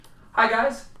Hi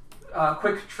guys,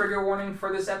 quick trigger warning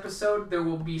for this episode. There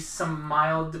will be some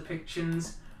mild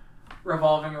depictions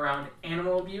revolving around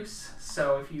animal abuse,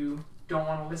 so if you don't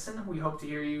want to listen, we hope to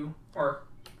hear you, or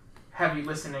have you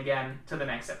listen again to the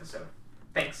next episode.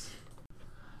 Thanks.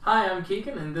 Hi, I'm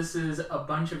Keegan, and this is A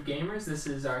Bunch of Gamers. This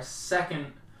is our second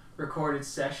recorded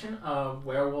session of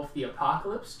Werewolf the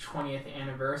Apocalypse 20th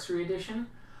Anniversary Edition.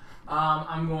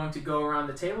 I'm going to go around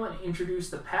the table and introduce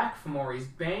the pack. Fomori's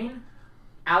Bane.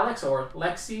 Alex, or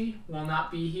Lexi, will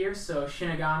not be here, so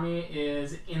Shinigami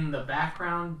is in the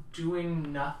background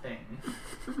doing nothing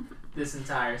this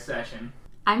entire session.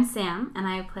 I'm Sam, and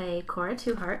I play Cora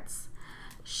Two Hearts.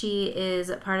 She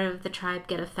is part of the tribe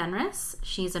Get a Fenris.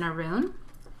 She's an Arun.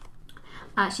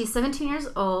 She's 17 years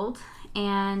old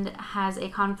and has a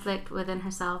conflict within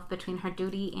herself between her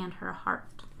duty and her heart.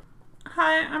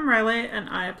 Hi, I'm Riley, and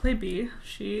I play Bee.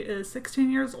 She is 16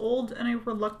 years old and a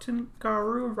reluctant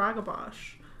Garu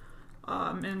Ragabash.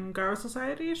 In Garu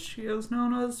society, she is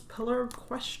known as Pillar of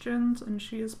Questions, and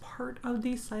she is part of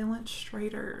the Silent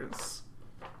Striders.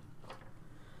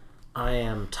 I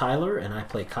am Tyler, and I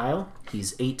play Kyle.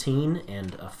 He's 18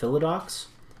 and a Philodox,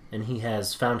 and he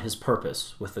has found his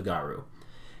purpose with the Garu.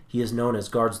 He is known as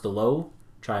Guards the Low,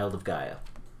 Child of Gaia.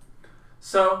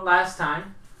 So, last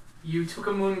time, you took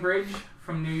a moon bridge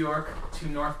from New York to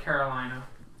North Carolina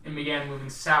and began moving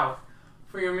south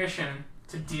for your mission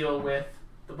to deal with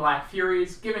the Black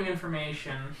Furies, giving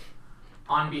information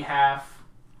on behalf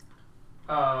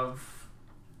of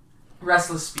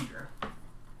Restless Speaker.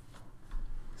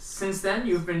 Since then,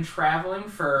 you've been traveling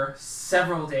for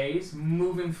several days,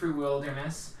 moving through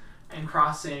wilderness and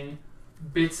crossing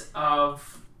bits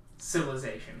of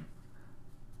civilization.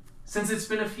 Since it's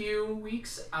been a few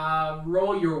weeks,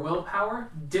 roll your willpower.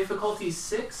 Difficulty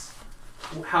 6.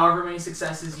 However many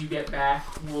successes you get back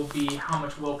will be how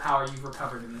much willpower you've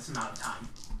recovered in this amount of time.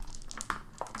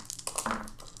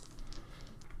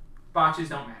 Botches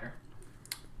don't matter.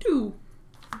 2.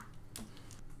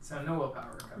 So no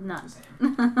willpower recovery. None.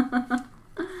 The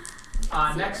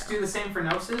same. Next, do the same for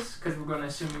Gnosis, because we're going to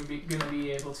assume you're going to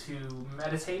be able to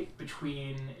meditate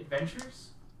between adventures.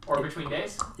 Or between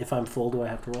days? If I'm full, do I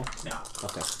have to roll? No.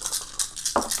 Okay.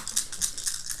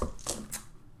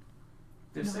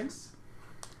 Div 6?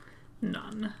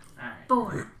 None. Alright.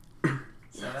 4.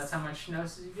 So that's how much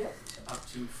Gnosis you get, up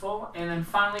to full. And then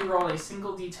finally roll a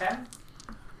single d10.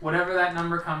 Whatever that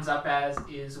number comes up as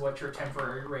is what your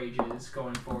temporary rage is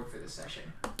going forward for this session.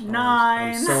 9.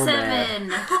 I'm so 7.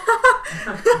 mad.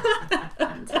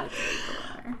 1, 2,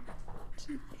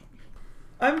 3, 4.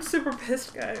 I'm super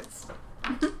pissed, guys.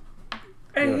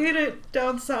 I hate it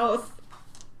down south.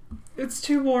 It's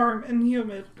too warm and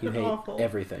humid You and hate awful.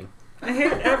 everything. I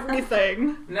hate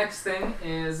everything. Next thing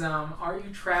is, are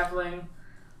you traveling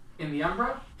in the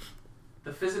Umbra?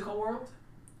 The physical world?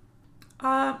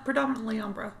 Predominantly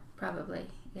Umbra. Probably,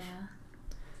 yeah.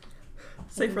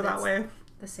 Safer that way.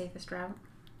 The safest route.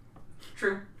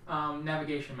 True.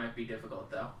 Navigation might be difficult,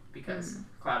 though, because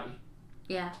cloudy.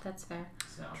 Yeah, that's fair.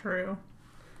 So. True.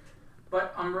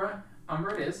 But Umbra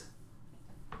it is.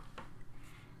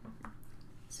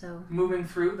 So, Moving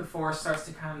through, the forest starts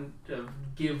to kind of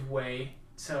give way.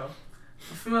 So,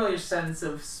 a familiar sense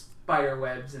of spider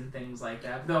webs and things like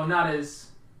that, though not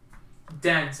as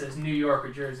dense as New York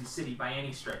or Jersey City by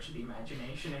any stretch of the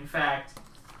imagination. In fact,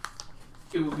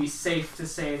 it would be safe to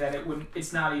say that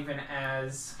it's not even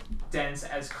as dense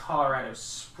as Colorado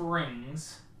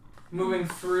Springs. Moving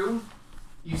through,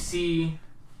 you see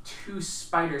 2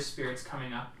 spider spirits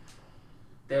coming up.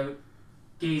 They're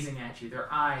gazing at you, their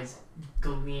eyes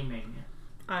gleaming.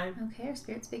 I okay, our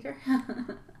spirit speaker.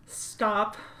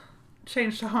 stop,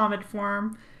 change to Hamid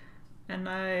form, and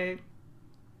I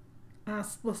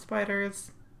ask the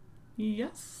spiders,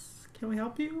 yes, can we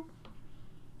help you?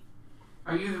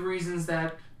 Are you the reasons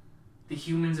that the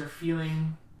humans are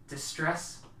feeling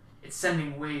distress? It's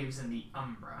sending waves in the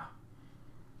Umbra.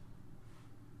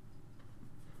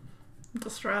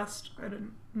 Distressed. I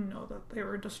didn't know that they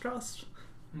were distressed.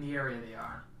 In the area they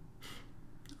are.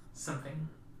 Something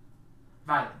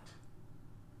violent.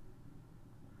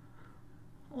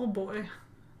 Oh boy.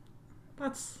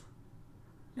 That's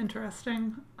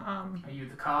interesting. Are you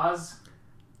the cause?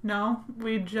 No,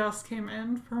 we just came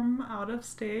in from out of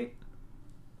state.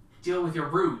 Deal with your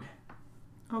brood.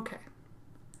 Okay.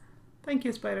 Thank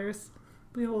you, spiders.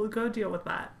 We will go deal with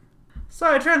that. So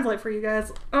I translate for you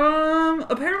guys.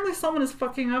 Apparently someone is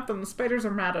fucking up and the spiders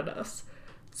are mad at us.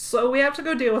 So we have to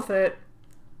go deal with it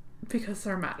because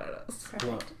they're mad at us.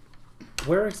 Well,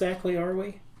 where exactly are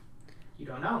we? You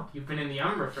don't know. You've been in the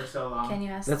Umbra for so long. Can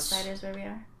you ask the spiders where we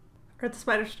are? Are the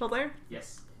spiders still there?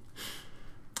 Yes.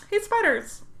 Hey,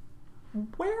 spiders.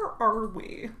 Where are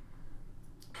we?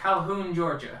 Calhoun,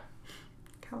 Georgia.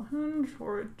 Calhoun,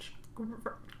 Georgia.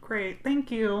 Great.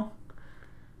 Thank you.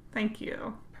 Thank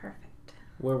you. Perfect.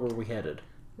 Where were we headed?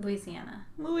 Louisiana.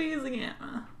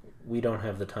 Louisiana. We don't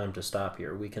have the time to stop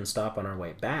here. We can stop on our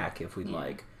way back if we'd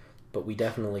like, but we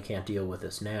definitely can't deal with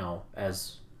this now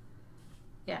as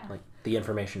like the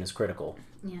information is critical.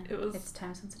 Yeah. It's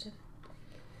time sensitive.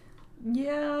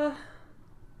 Yeah.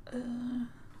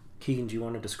 Keegan, do you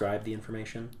want to describe the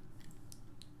information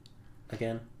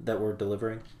again that we're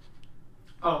delivering?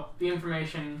 Oh, the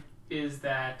information is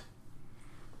that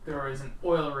there is an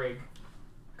oil rig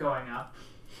going up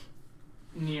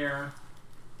near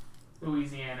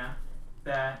Louisiana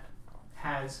that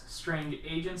has strange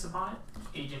agents upon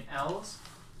it, Agent L's,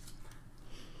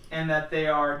 and that they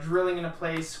are drilling in a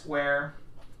place where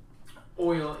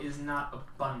oil is not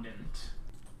abundant.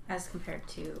 As compared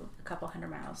to a couple hundred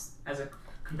miles.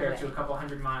 Compared to a couple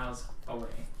hundred miles away.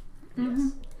 Mm-hmm.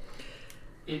 Yes.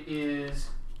 It is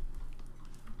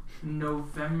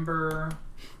November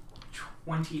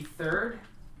 23rd,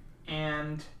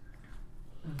 and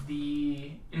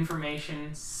the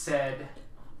information said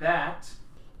that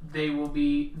they will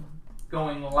be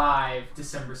going live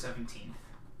December 17th.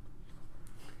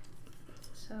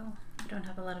 So, we don't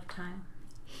have a lot of time.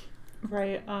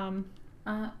 Right.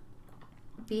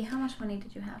 B, how much money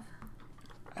did you have?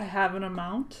 I have an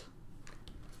amount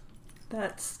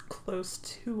that's close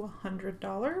to $100.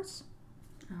 Oh.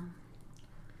 I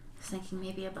was thinking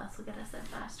maybe a bus will get us there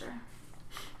faster.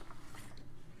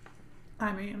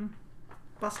 I mean,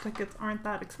 bus tickets aren't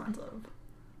that expensive.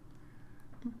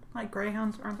 Like,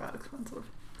 Greyhounds aren't that expensive.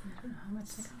 I don't know how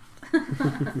much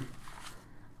they cost.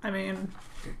 I mean,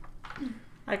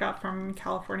 I got from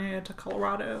California to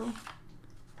Colorado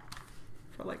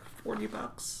for like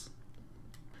 $40.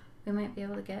 We might be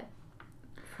able to get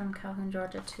from Calhoun,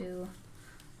 Georgia to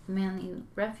Manly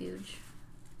Refuge,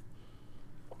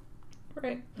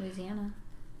 Right. Louisiana.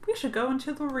 We should go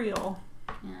into the real.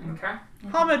 Yeah. Okay.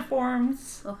 Hamid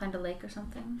forms. We'll find a lake or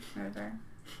something. Or river.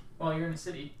 Well, you're in a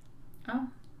city. Oh.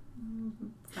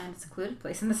 Find a secluded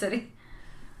place in the city.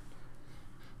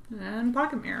 And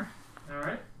pocket mirror.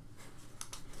 Alright.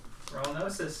 Roll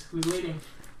Gnosis. Who's leading?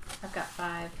 I've got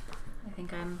 5. I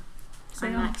think I'm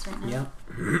Sam. on max right now.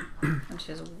 Yeah. Which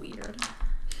is weird.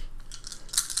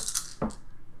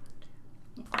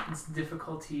 It's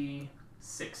difficulty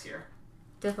 6 here.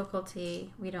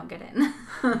 Difficulty, we don't get in.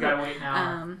 You gotta wait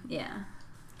now. Yeah.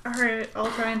 Alright,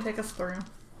 I'll try and take us through.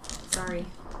 Sorry.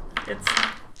 It's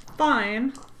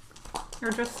fine.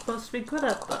 You're just supposed to be good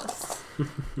at this.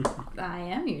 I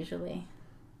am usually.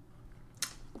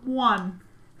 1.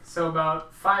 So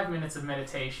about 5 minutes of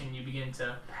meditation, you begin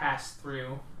to pass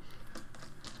through.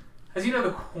 As you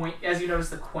notice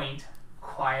the quaint,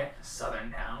 quiet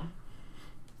southern town.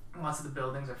 Lots of the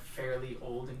buildings are fairly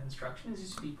old in construction. It's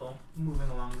just people moving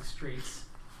along the streets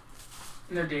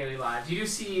in their daily lives. You do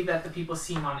see that the people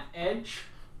seem on edge,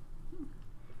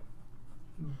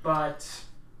 but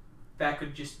that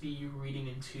could just be you reading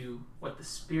into what the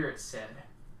spirit said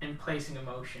and placing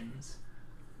emotions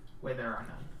where there are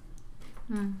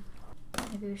none.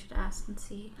 Maybe we should ask and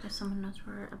see if someone knows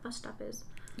where a bus stop is.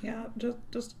 Yeah,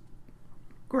 just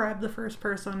grab the first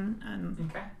person and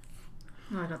Okay.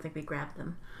 No, I don't think we grab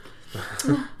them.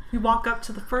 we walk up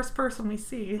to the first person we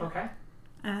see Okay.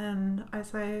 and I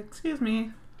say, "Excuse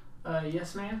me,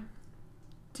 Yes, ma'am?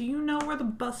 do you know where the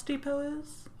bus depot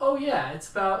is?" Oh, yeah.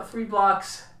 It's about 3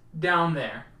 blocks down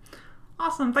there.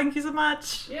 Awesome, thank you so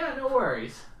much. Yeah, no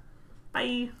worries.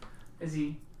 Bye. As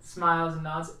he smiles and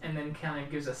nods and then kind of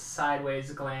gives a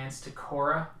sideways glance to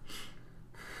Cora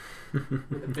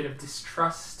with a bit of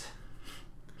distrust.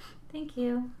 Thank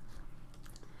you.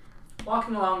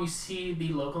 Walking along, you see the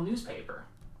local newspaper.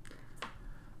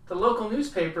 The local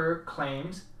newspaper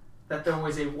claims that there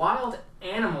was a wild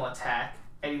animal attack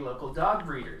at a local dog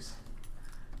breeder's,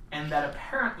 and that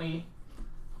apparently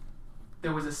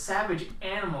there was a savage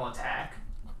animal attack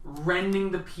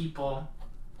rending the people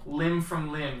limb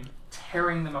from limb,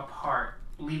 tearing them apart,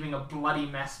 leaving a bloody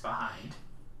mess behind.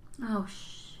 Oh,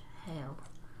 hell.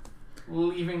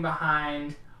 Leaving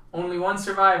behind only one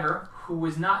survivor who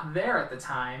was not there at the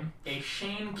time, a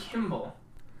Shane Kimball.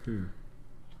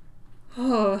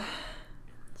 Oh,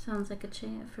 Sounds like a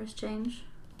first change.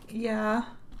 yeah.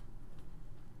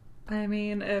 I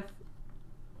mean, if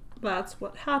that's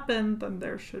what happened, then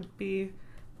there should be,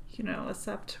 a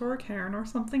Sept or a Cairn or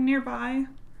something nearby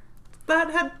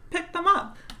that had picked them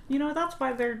up. That's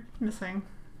why they're missing.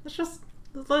 Let's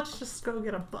just go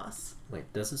get a bus.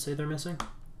 Wait, does it say they're missing?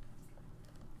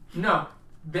 No,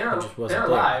 they're I just wasn't they're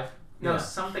there. alive. No, Yeah.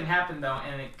 something happened though,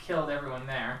 and it killed everyone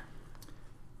there.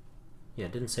 Yeah,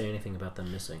 it didn't say anything about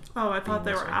them missing. Oh, I thought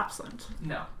they were missing. absent.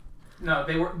 No,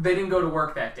 they didn't go to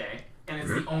work that day, and it's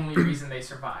the only reason they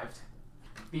survived.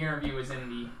 The interview was in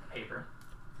the paper.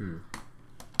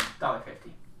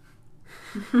 $1.50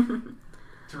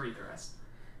 to read the rest.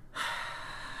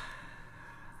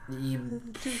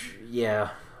 Yeah.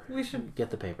 We should Get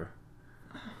the paper.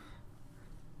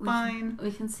 Fine.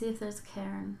 We can see if there's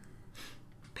Karen.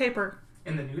 Paper.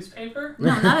 In the newspaper?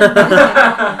 No, not in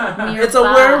the newspaper. It's a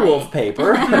werewolf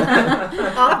paper.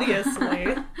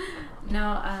 Obviously.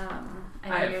 No,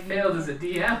 I have failed as a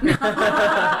DM.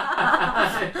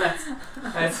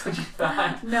 that's what you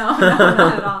thought. No,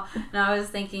 not at all. No, I was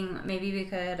thinking maybe we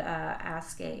could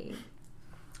ask a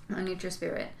nature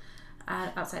spirit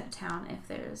outside of town if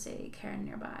there's a Karen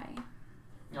nearby.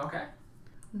 Okay.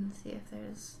 And see if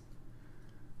there's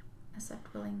a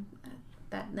Sept willing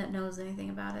that knows anything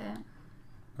about it.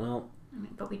 Well,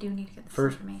 But we do need to get this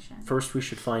information. First, we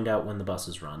should find out when the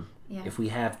buses run. Yeah. If we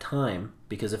have time,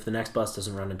 because if the next bus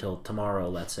doesn't run until tomorrow,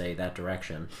 let's say, that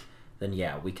direction, then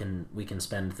yeah, we can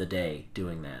spend the day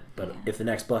doing that. But if the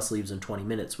next bus leaves in 20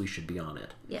 minutes, we should be on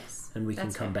it. Yes. And we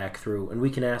can come back through, and we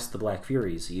can ask the Black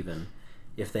Furies even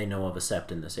if they know of a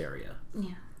Sept in this area.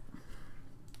 Yeah.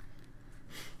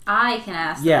 I can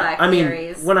ask the Black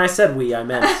Furies. When I said we, I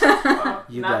meant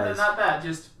you guys. Not that.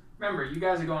 Just remember, you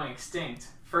guys are going extinct.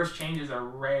 First changes are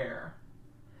rare.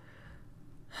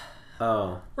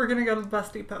 Oh. We're gonna go to the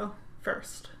bus depot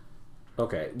first.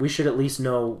 Okay. We should at least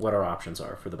know what our options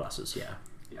are for the buses, yeah.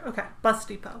 Okay, bus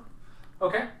depot.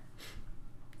 Okay.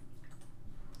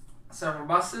 Several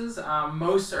buses.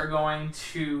 Most are going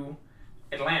to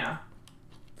Atlanta.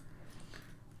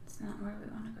 It's not where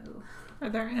we want to go. Are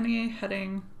there any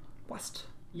heading west?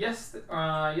 Yes,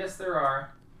 there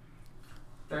are.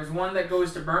 There's one that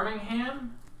goes to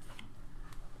Birmingham,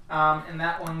 and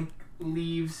that one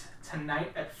leaves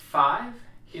tonight at 5.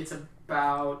 It's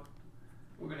about,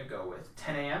 we're going to go with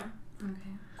 10 a.m.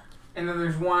 Okay. And then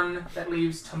there's one that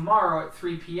leaves tomorrow at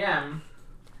 3 p.m.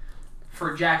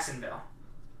 for Jacksonville.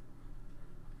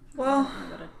 Well, We're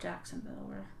going to go to Jacksonville.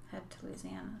 We're head to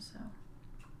Louisiana, so.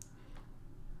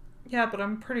 yeah, but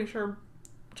I'm pretty sure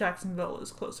Jacksonville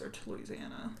is closer to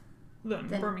Louisiana than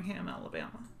Birmingham,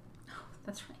 Alabama. Oh,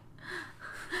 that's right.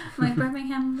 Like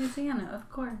Birmingham, Louisiana, of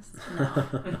course.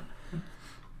 No.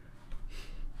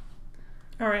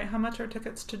 All right, how much are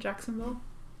tickets to Jacksonville?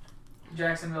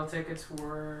 Jacksonville tickets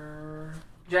were...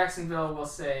 Jacksonville, we'll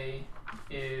say,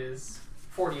 is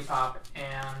 40 a pop,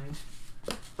 and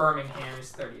Birmingham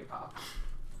is 30 a pop.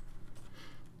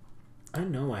 I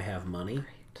know I have money,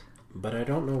 but I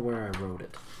don't know where I wrote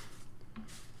it.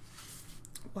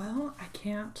 Well, I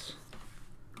can't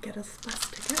get us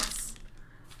bus tickets.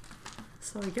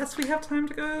 So I guess we have time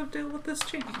to go deal with this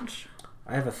change.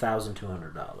 I have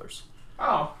 $1,200.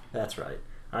 Oh. That's right.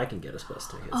 I can get us bus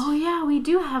tickets. Oh, yeah, we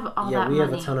do have all that money. Yeah,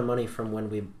 we have a ton of money from when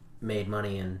we made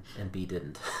money and B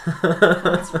didn't.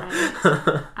 That's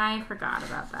right. I forgot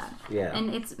about that. Yeah.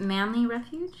 And it's Manly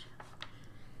Refuge?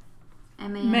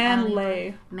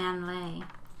 Manley. Manley.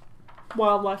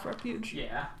 Wildlife Refuge.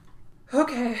 Yeah.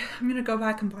 Okay, I'm gonna go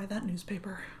back and buy that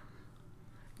newspaper.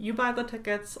 You buy the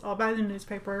tickets, I'll buy the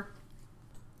newspaper.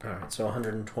 Alright, so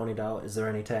 $120. Is there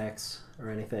any tax or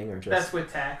anything, or just... That's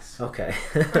with tax. Okay.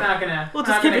 We're not gonna... We'll we're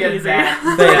just not keep gonna it get easy.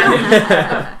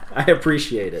 that. I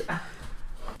appreciate it. I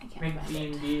can't Make find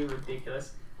it. D&D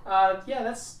ridiculous. Yeah,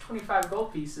 that's 25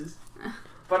 gold pieces.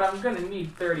 But I'm gonna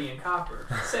need 30 in copper.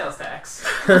 Sales tax.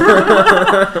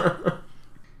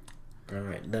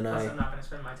 Alright, then Plus, I'm not gonna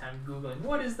spend my time Googling,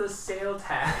 what is the sale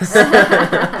tax?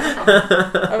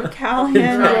 Of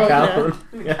Callahan,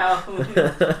 Georgia. Calhoun,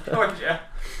 Georgia.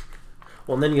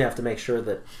 Well, then you have to make sure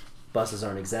that buses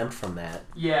aren't exempt from that.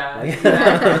 Yeah.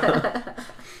 Exactly.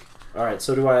 Alright,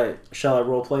 so shall I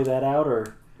roleplay that out,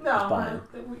 or just buy them?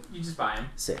 You just buy them.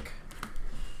 Sick.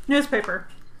 Newspaper.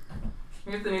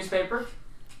 You get the newspaper.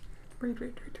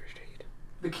 Read.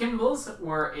 The Kimballs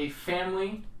were a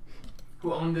family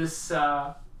who owned this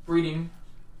dog breeding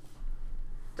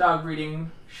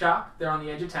shop. They're on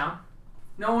the edge of town.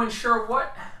 No one's sure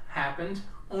what happened.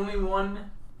 Only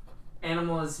one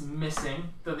animal is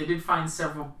missing, though they did find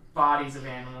several bodies of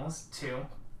animals too,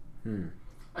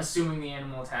 assuming the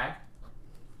animal attack.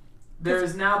 There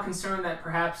is now concern that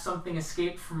perhaps something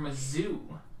escaped from a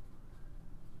zoo,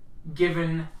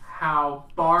 given how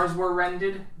bars were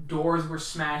rended, doors were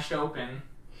smashed open,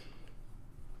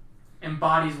 and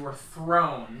bodies were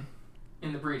thrown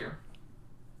in the breeder.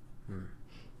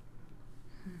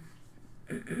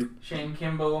 Shane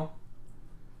Kimball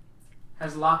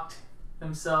has locked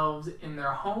themselves in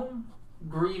their home,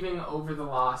 grieving over the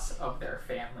loss of their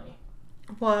family.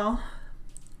 Well,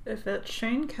 if it's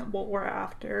Shane Kimball we're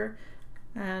after,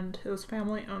 and his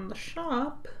family own the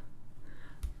shop,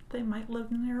 they might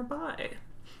live nearby.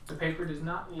 The paper does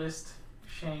not list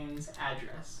Shane's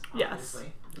address, Yes.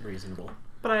 obviously. Reasonable.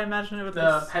 But I imagine it would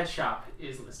The pet shop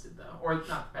is listed, though. Or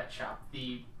not the pet shop,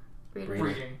 the Breeder.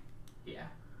 breeding. Yeah.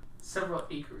 Several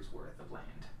acres worth of land.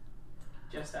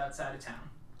 Just outside of town.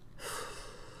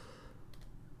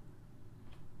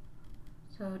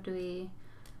 So do we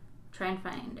try and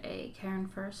find a cairn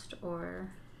first,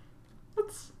 or...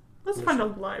 Let's find a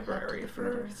library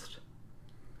first.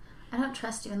 I don't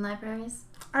trust you in libraries.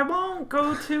 I won't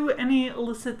go to any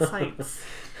illicit sites.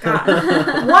 God.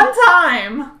 One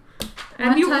time! And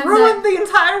One you time ruined the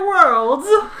entire world!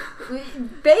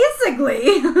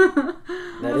 Basically!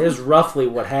 That is roughly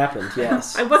what happened,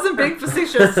 yes. I wasn't being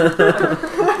facetious.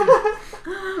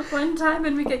 One time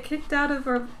and we get kicked out of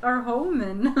our home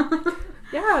and...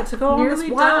 Yeah, to go on this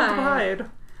Nearly wild died.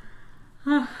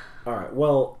 ride. Alright,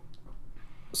 well,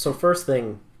 so first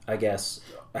thing, I guess,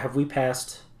 have we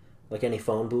passed, like, any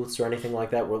phone booths or anything like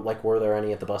that? Were there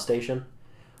any at the bus station?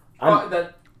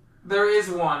 There is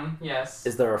one, yes.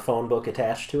 Is there a phone book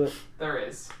attached to it? There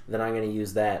is. Then I'm going to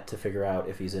use that to figure out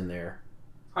if he's in there.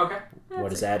 Okay.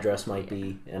 What his address might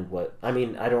be, and what... I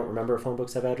mean, I don't remember if phone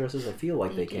books have addresses. I feel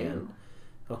like they can.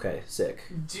 Okay, sick.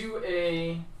 Do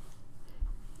a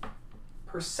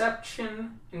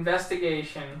perception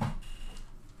investigation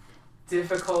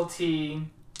difficulty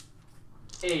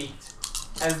 8,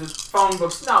 as the phone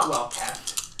book's not well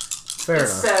kept. Fair enough.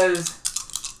 Says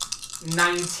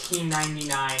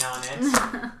 1999 on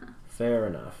it. Fair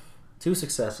enough. 2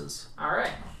 successes.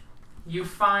 Alright. You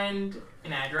find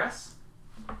an address.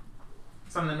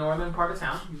 It's on the northern part of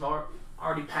town. You've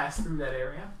already passed through that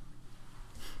area.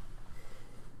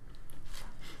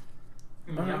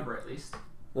 In the Umber, at least.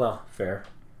 Well, fair.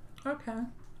 Okay.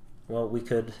 Well, we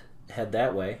could head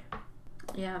that way.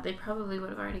 Yeah, they probably would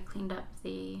have already cleaned up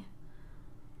the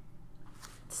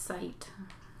site.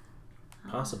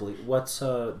 Possibly.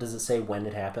 Does it say when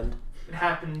it happened? It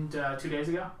happened 2 days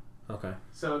ago. Okay.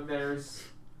 So there's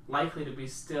likely to be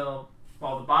still,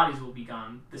 well, the bodies will be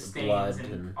gone. The stains blood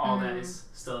and and- all that is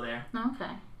still there.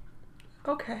 Okay.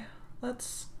 Okay,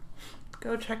 let's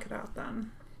go check it out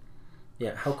then.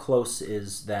 Yeah, how close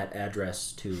is that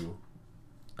address to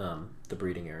the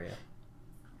breeding area?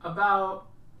 About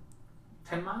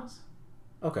 10 miles?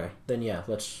 Okay, then yeah,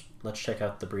 let's check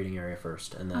out the breeding area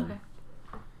first, and then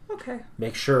Okay,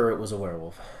 make sure it was a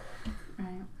werewolf.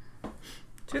 Alright.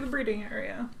 to the breeding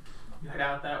area. You head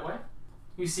out that way.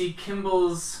 You see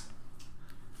Kimball's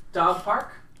Dog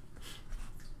Park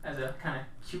as a kind of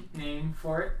cute name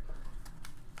for it.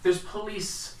 There's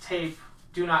police tape,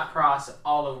 do not cross,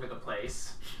 all over the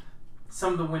place.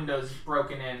 Some of the windows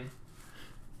broken in.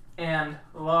 And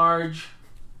large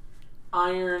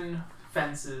iron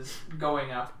fences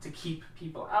going up to keep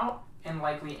people out and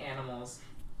likely animals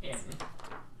in.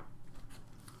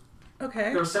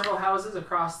 Okay. There are several houses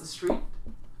across the street,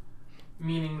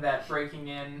 meaning that breaking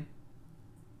in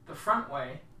the front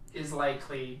way is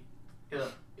likely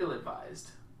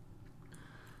ill-advised.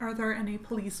 Are there any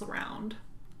police around?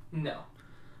 No.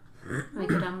 We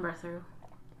could umber through.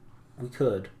 We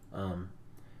could.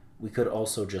 We could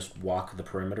also just walk the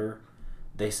perimeter.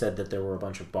 They said that there were a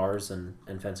bunch of bars and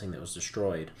fencing that was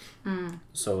destroyed.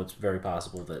 So it's very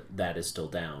possible that that is still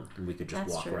down, and we could just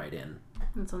That's walk true. right in.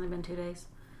 It's only been 2 days.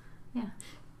 Yeah.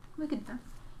 We could do that.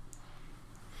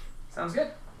 Sounds good.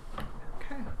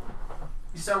 Okay.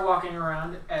 You start walking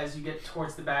around. As you get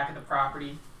towards the back of the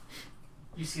property,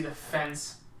 you see the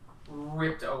fence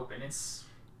ripped open. It's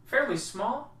fairly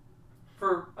small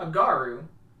for a garu.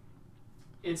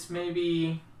 It's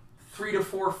maybe 3 to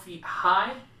 4 feet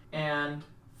high and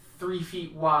 3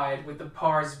 feet wide, with the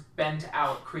bars bent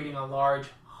out, creating a large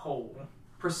hole.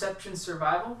 Perception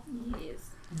survival,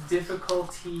 Yes.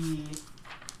 difficulty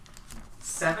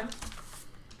 7,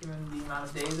 given the amount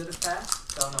of days that have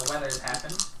passed. Don't know whether it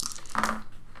happened.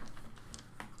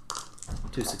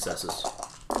 2 successes.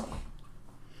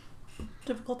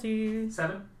 Difficulty.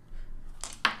 7.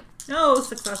 No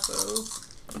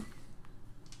successes.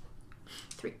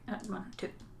 3. 1, 2.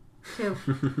 2.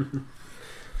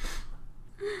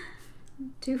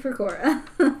 2 for Cora.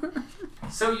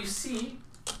 So you see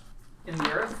in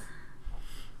the earth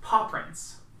paw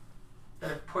prints that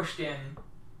have pushed in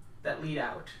that lead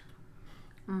out.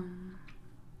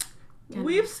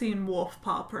 We've seen wolf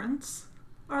paw prints.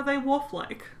 Are they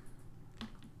wolf-like?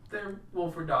 They're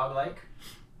wolf or dog-like.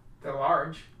 They're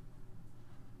large.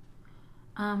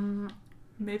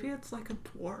 Maybe it's like a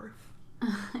dwarf.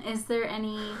 Is there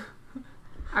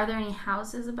are there any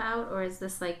houses about, or is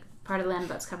this like part of the land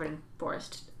that's covered in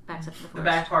forest backside of the forest? The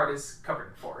back part is covered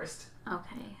in forest.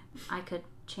 Okay. I could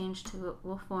change to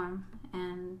wolf form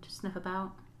and sniff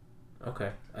about.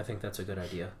 Okay, I think that's a good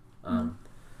idea.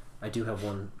 I do have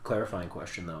one clarifying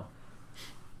question, though.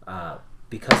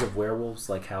 Because of werewolves,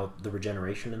 like how the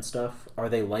regeneration and stuff, are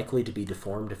they likely to be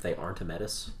deformed if they aren't a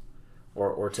metis?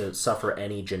 Or to suffer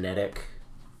any genetic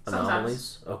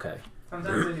anomalies? Sometimes. Okay.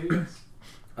 Sometimes they do, yes.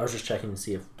 I was just checking to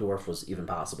see if dwarf was even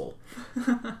possible.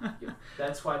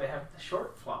 That's why they have the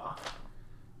short flaw.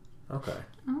 Okay.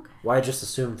 Okay. Well, I just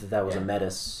assumed that was Yeah. a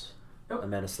metis Nope.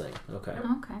 thing. Okay.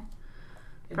 Okay.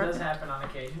 It Perfect. does happen on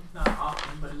occasion. Not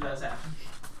often, but it does happen.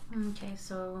 Okay,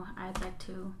 so I'd like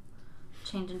to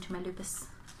change into my lupus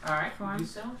Alright, Form. do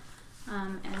so.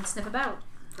 and sniff about.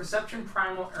 Perception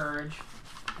Primal Urge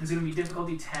is going to be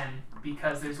difficulty 10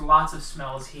 because there's lots of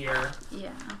smells here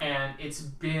Yeah. and it's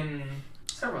been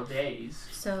several days.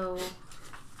 So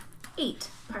 8.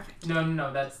 Perfect.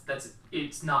 No, that's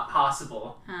it's not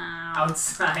possible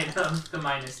outside of the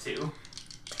 -2.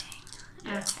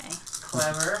 Yes. Okay.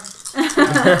 Clever.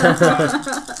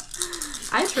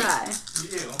 I try. You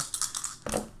do.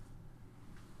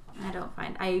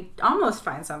 I almost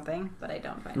find something, but I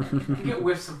don't find You anything. get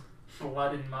whiffs of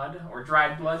blood and mud, or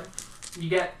dried blood. You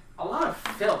get a lot of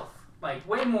filth, like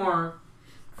way more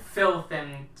filth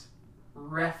and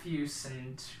refuse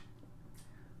and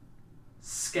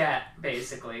scat,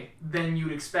 basically, than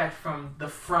you'd expect from the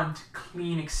front,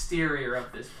 clean exterior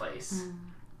of this place.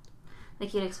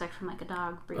 Like you'd expect from like a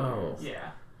dog breed. Oh.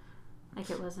 Yeah. Like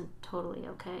it wasn't totally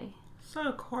okay.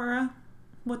 So, Cora,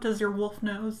 what does your wolf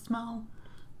nose smell?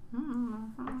 No,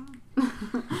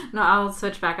 I'll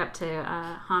switch back up to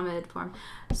Hamid form.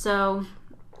 So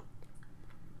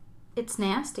it's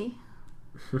nasty.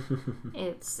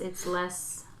 It's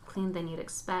less clean than you'd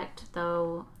expect,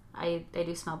 though I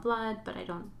do smell blood, but I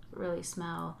don't really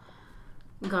smell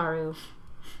Garu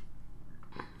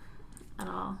at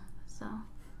all. So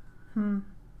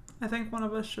I think one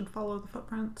of us should follow the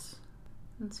footprints,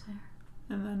 that's fair.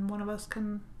 and then one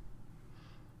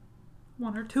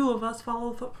or two of us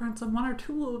follow the footprints, and one or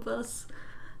two of us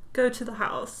go to the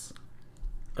house.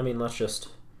 I mean, let's just...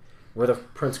 Were the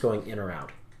prints going in or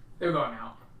out? They're going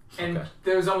out. And Okay.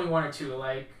 there's only one or two.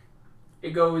 Like,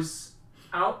 it goes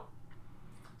out,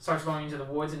 starts going into the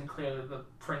woods, and clearly the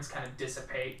prints kind of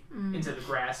dissipate into the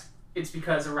grass. It's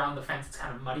because around the fence it's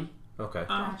kind of muddy. Okay.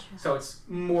 Gotcha. So it's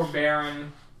more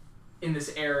barren in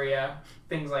this area,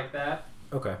 things like that.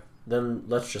 Okay. Then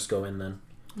let's just go in then.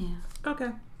 Yeah.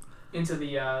 Okay. Into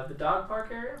the dog park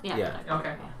area. Yeah. Yeah.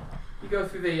 Okay. You go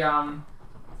through the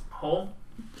hole.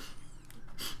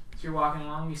 As you're walking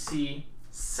along, you see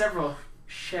several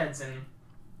sheds in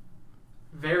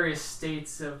various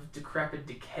states of decrepit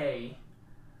decay.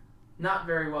 Not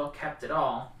very well kept at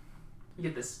all. You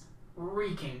get this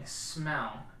reeking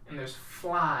smell, and there's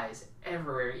flies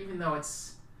everywhere. Even though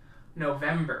it's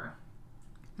November,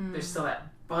 there's still that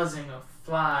buzzing of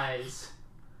flies.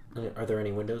 Are there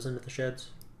any windows into the sheds?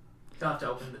 You'll have to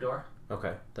open the door.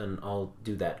 Okay. Then I'll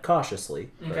do that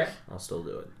cautiously, but Okay. I'll still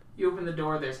do it. You open the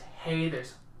door, there's hay,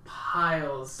 there's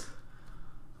piles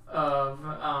of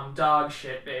dog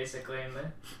shit, basically, in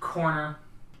the corner.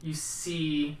 You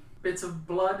see bits of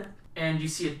blood, and you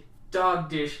see a dog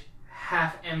dish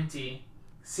half empty.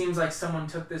 Seems like someone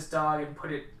took this dog and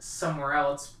put it somewhere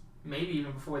else, maybe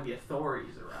even before the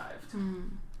authorities arrived.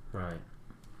 Right.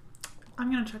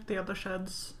 I'm gonna check the other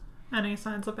sheds. Any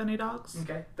signs of any dogs?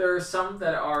 Okay. There are some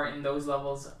that are in those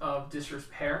levels of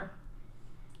disrepair.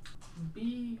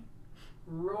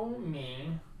 Roll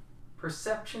me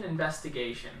perception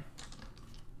investigation.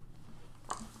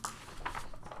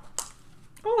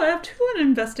 Oh, I have 2 in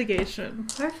investigation.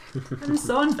 I'm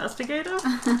so investigative.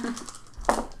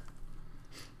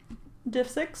 Diff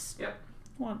 6? Yep.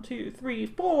 1, 2, 3,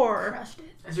 4. Crushed it.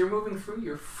 As you're moving through,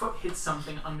 your foot hits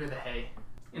something under the hay,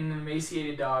 and an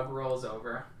emaciated dog rolls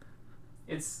over.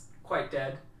 It's quite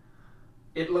dead.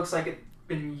 It looks like it's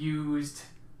been used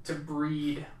to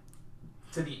breed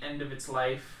to the end of its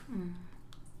life.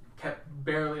 Kept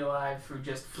barely alive through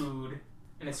just food,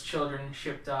 and its children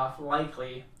shipped off,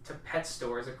 likely, to pet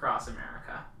stores across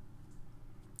America.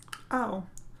 Oh.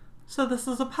 So this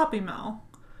is a puppy mill.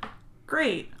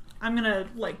 Great. I'm gonna,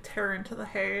 tear into the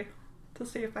hay to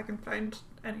see if I can find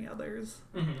any others.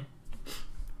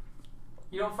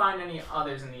 You don't find any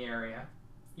others in the area.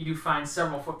 You do find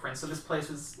several footprints, so this place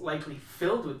was likely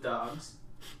filled with dogs.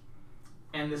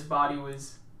 And this body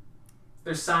was...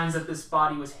 There's signs that this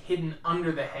body was hidden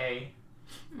under the hay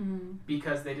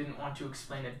because they didn't want to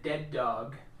explain a dead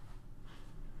dog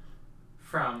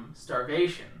from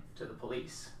starvation to the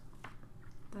police.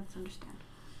 That's understandable.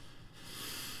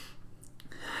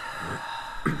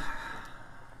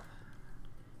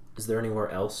 Is there anywhere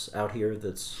else out here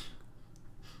that's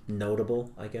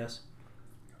notable, I guess?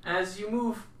 As you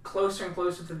move closer and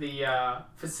closer to the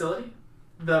facility,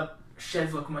 the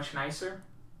sheds look much nicer.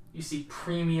 You see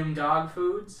premium dog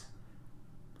foods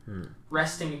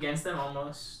resting against them,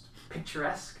 almost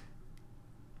picturesque.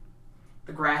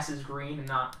 The grass is green and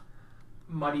not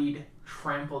muddied,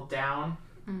 trampled down.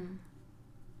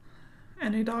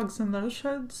 Any dogs in those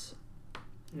sheds?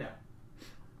 No.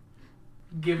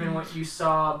 Given what you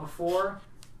saw before,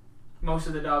 most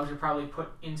of the dogs are probably put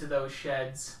into those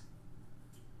sheds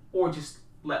or just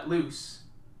let loose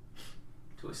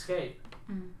to escape.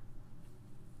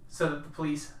 So that the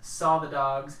police saw the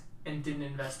dogs and didn't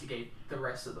investigate the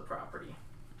rest of the property.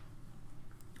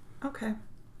 Okay.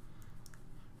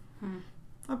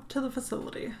 Up to the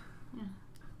facility. Yeah.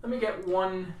 Let me get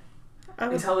one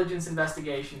intelligence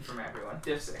investigation from everyone.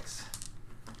 Div 6.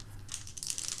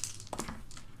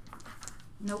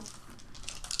 Nope.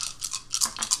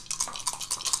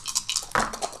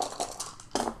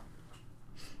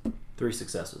 Three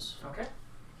successes. Okay.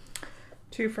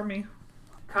 2 for me.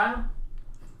 Kyle,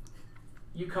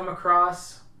 you come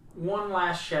across one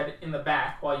last shed in the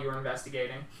back while you were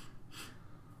investigating.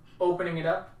 Opening it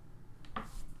up,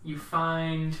 you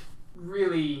find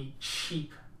really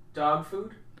cheap dog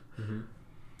food.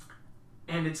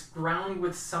 And it's ground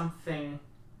with something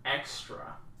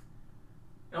extra.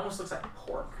 It almost looks like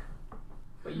pork,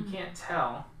 but you can't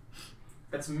tell.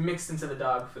 That's mixed into the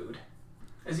dog food.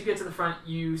 As you get to the front,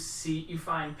 you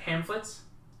find pamphlets,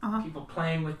 people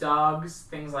playing with dogs,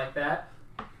 things like that.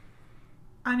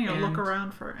 I need to look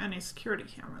around for any security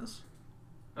cameras.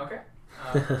 Okay.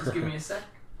 Just give me a sec.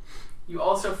 You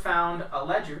also found a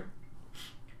ledger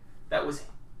that was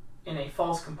in a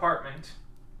false compartment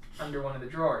under one of the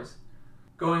drawers,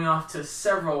 going off to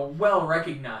several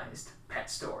well-recognized pet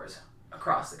stores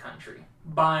across the country,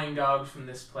 buying dogs from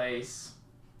this place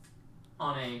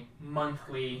on a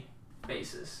monthly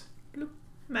basis. Bloop.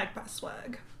 Magpie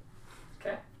swag.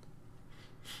 Okay.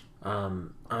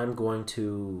 I'm going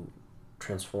to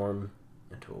transform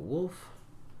into a wolf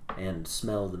and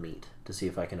smell the meat to see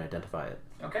if I can identify it.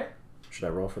 Okay. Should I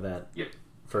roll for that? Yep.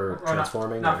 For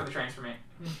transforming? Not for the transformation.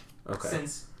 Okay.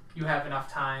 Since you have enough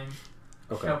time,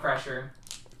 okay. No pressure.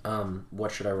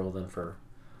 What should I roll then for?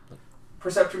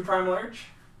 Perception Primal Urge.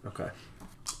 Okay.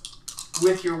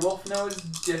 With your wolf nose,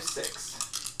 diff 6.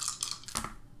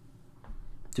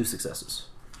 2 successes.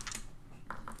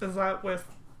 Is that with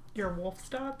your wolf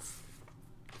stats?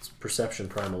 It's Perception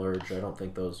Primal Urge. I don't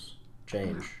think those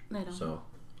change. No, they don't. So.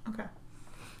 Okay.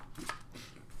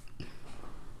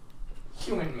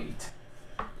 Human meat.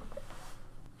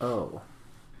 Oh.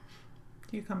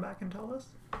 Do you come back and tell us?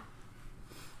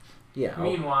 Yeah.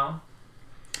 Meanwhile,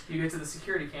 you get to the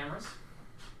security cameras.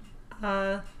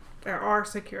 There are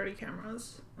security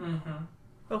cameras.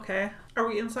 Okay. Are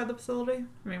we inside the facility?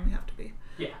 I mean, we have to be.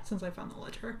 Yeah. Since I found the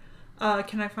ledger.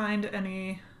 Can I find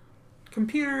any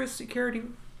computers, security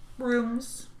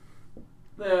rooms?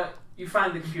 You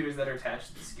find the computers that are attached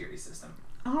to the security system.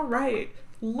 All right.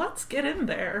 Let's get in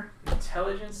there.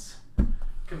 Intelligence,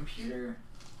 computer,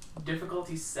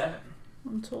 difficulty 7.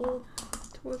 Until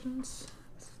intelligence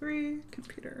 3,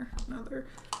 computer another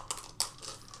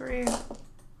 3,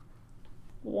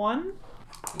 1.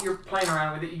 You're playing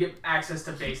around with it. You get access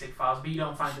to basic files, but you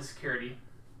don't find the security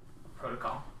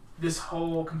protocol. This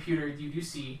whole computer you do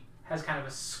see has kind of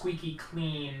a squeaky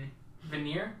clean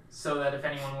veneer, so that if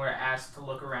anyone were asked to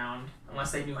look around,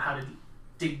 unless they knew how to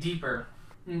dig deeper,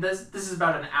 and this is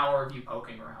about an hour of you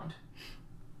poking around,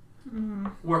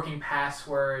 working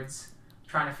passwords,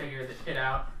 trying to figure it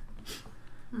out.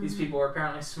 These people were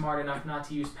apparently smart enough not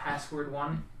to use password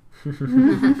 1.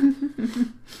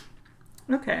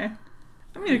 Okay.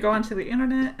 I'm going to go onto the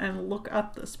internet and look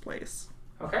up this place.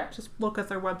 Okay. Just look at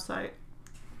their website.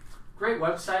 Great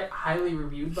website, highly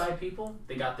reviewed by people.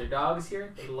 They got their dogs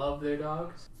here. They love their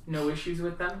dogs. No issues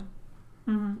with them.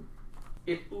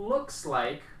 It looks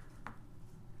like,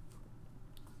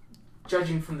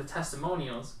 judging from the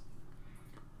testimonials,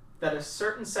 that a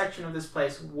certain section of this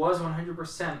place was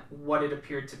 100% what it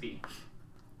appeared to be.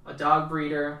 A dog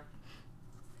breeder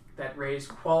that raised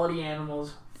quality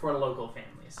animals for local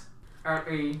families. At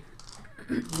a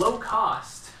low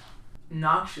cost,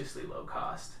 noxiously low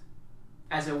cost,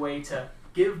 as a way to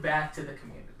give back to the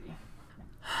community.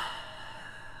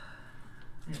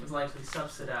 And it was likely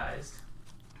subsidized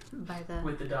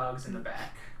with the dogs in the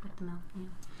back. With the milk,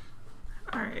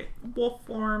 yeah. Alright. Wolf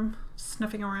form,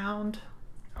 sniffing around.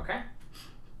 Okay.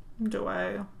 Do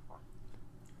I...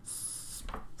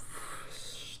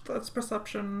 That's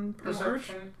perception.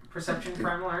 Perception,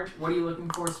 primal urge. What are you looking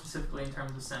for specifically in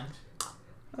terms of scent?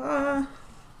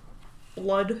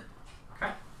 blood.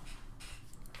 Okay.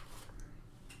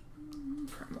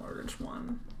 Large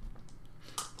one.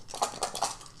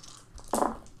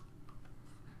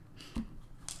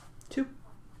 Two.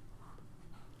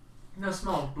 No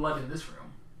smell of blood in this room.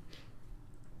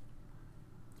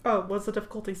 Oh, was the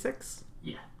difficulty 6?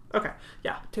 Yeah. Okay,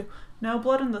 yeah, 2. No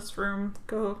blood in this room.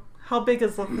 Go. How big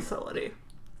is the facility?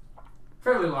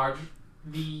 Fairly large.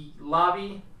 The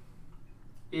lobby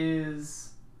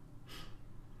is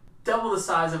double the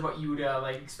size of what you would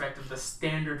expect of the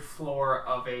standard floor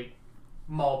of a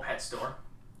mall pet store.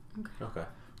 Okay.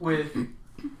 With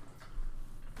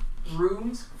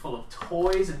rooms full of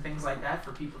toys and things like that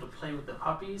for people to play with the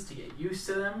puppies, to get used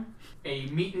to them. A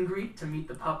meet and greet to meet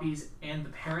the puppies and the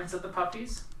parents of the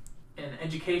puppies. An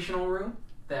educational room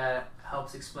that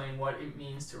helps explain what it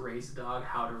means to raise a dog,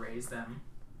 how to raise them,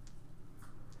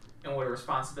 and what a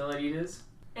responsibility it is.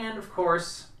 And of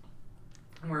course,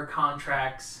 where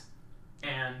contracts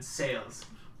and sales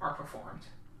are performed.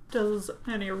 Does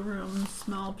any room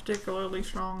smell particularly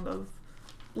strong of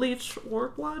bleach or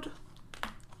blood?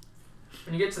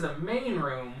 When you get to the main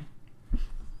room,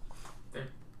 there's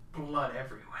blood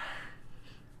everywhere.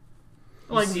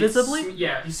 You Like see visibly?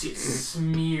 Yeah, you see it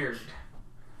smeared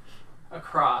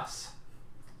across.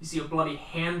 You see a bloody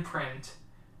handprint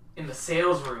in the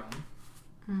sales room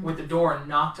with the door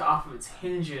knocked off of its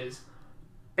hinges,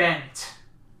 bent,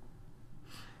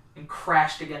 and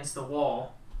crashed against the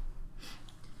wall.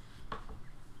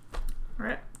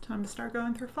 Alright, time to start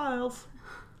going through files.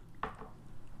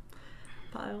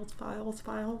 Files.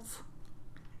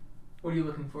 What are you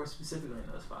looking for specifically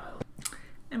in those files?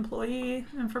 Employee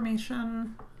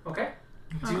information. Okay.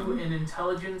 Do an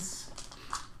intelligence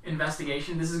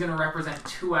investigation. This is going to represent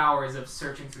 2 hours of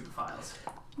searching through the files.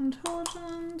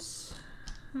 Intelligence.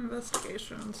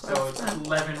 Investigation. So it's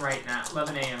 11 right now.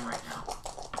 11 a.m. right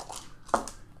now.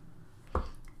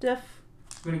 Diff.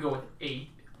 I'm going to go with 8.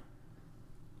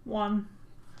 1.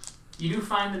 You do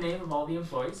find the name of all the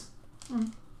employees.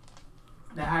 Mm.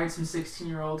 They hired some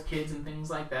 16-year-old kids and things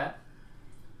like that.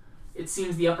 It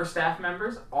seems the upper staff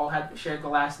members all shared the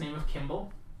last name of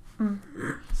Kimball. Mm.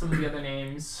 Some of the other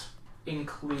names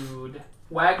include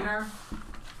Wagner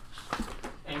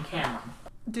and Cameron.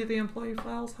 Do the employee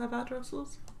files have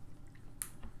addresses?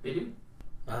 They do.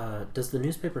 Does the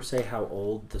newspaper say how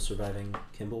old the surviving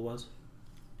Kimball was?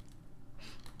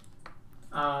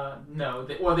 No.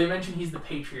 They mention he's the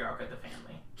patriarch of the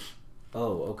family.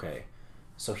 Oh, okay.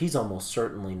 So he's almost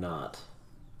certainly not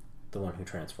the one who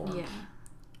transformed. Yeah.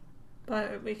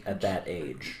 But we can At that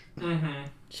age. Mm-hmm.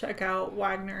 check out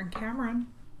Wagner and Cameron.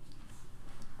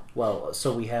 Well,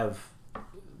 so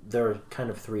there are kind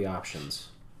of 3 options.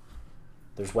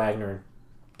 There's Wagner,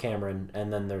 Cameron,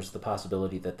 and then there's the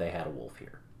possibility that they had a wolf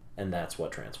here. And that's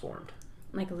what transformed.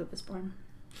 Like a lupus born.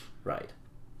 Right.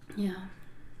 Yeah.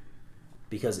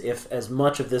 Because if as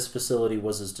much of this facility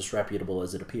was as disreputable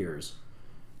as it appears,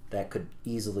 that could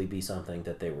easily be something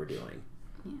that they were doing.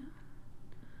 Yeah.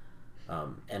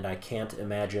 And I can't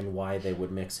imagine why they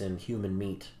would mix in human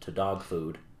meat to dog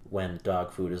food when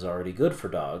dog food is already good for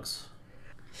dogs.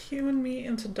 Human meat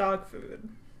into dog food.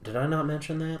 Did I not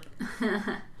mention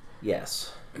that?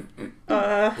 Yes.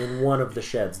 In one of the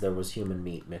sheds, there was human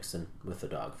meat mixed in with the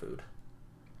dog food.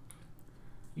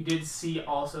 You did see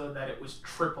also that it was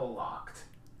triple locked.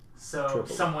 So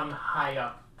Triple. Someone high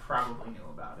up probably knew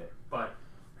about it, but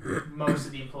most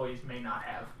of the employees may not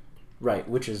have. Right,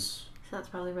 which is... So that's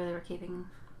probably where they were keeping...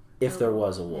 If there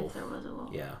was a wolf. If there was a wolf.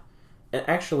 Yeah. And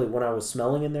actually, when I was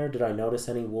smelling in there, did I notice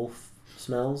any wolf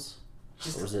smells?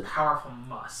 Just Or was a it... powerful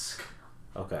musk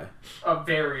Okay. of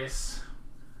various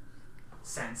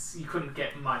scents. You couldn't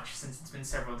get much since it's been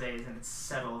several days and it's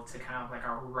settled to kind of like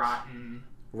a rotten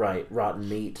Right, rotten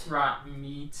meat.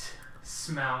 meat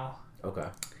smell. Okay.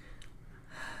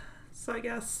 So I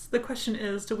guess the question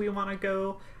is, do we want to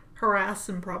go harass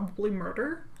and probably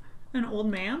murder an old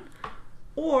man?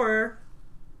 Or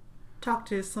talk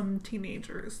to some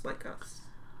teenagers like us?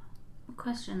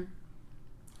 Question.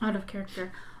 Out of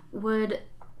character. Would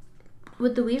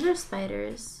the weaver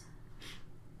spiders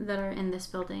that are in this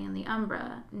building in the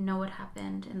Umbra know what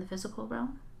happened in the physical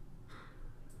realm?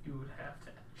 You would have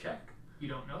to check. You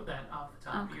don't know that off the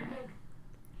top of your Okay. head.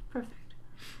 Perfect.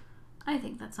 I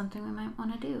think that's something we might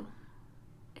want to do.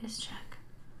 Is check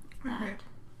that. Alright.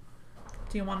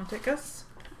 Do you want to take us?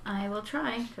 I will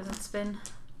try, because it's been...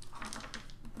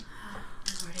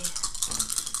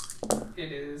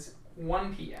 It is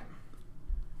 1 p.m.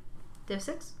 Do you have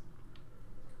 6?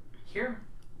 Here?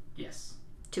 Yes.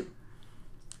 2.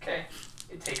 Okay.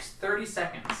 It takes 30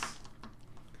 seconds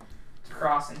to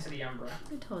cross into the Umbra.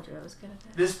 I told you I was good at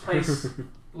that. This place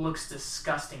looks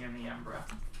disgusting in the Umbra.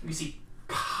 You see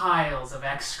piles of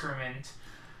excrement.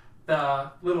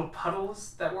 The little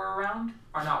puddles that were around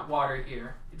are not water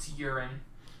here. It's urine.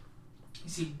 You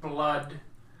see blood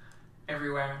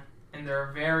everywhere, and there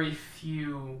are very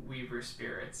few Weaver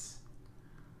spirits.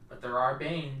 But there are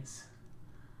Banes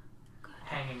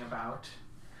hanging about.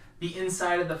 The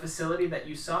inside of the facility that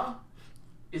you saw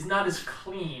is not as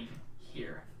clean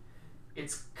here.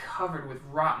 It's covered with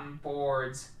rotten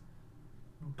boards,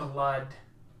 blood,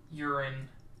 urine,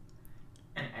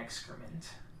 and excrement.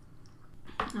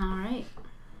 Alright.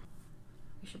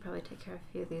 We should probably take care of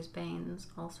a few of these Banes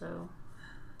also.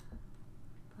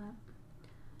 But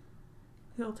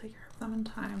You'll take care of them in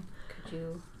time. could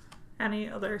you... Any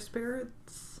other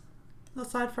spirits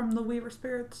aside from the Weaver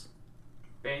spirits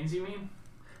Banes, you mean?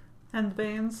 and the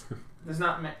Banes? There's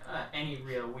not any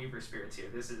real Weaver spirits here.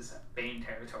 This is Bane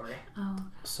territory. Oh,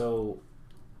 So,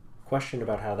 question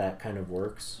about how that kind of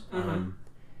works. Mhm.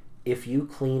 If you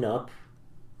clean up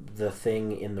the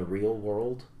thing in the real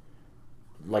world,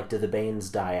 like, do the Banes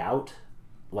die out?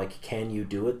 Like, can you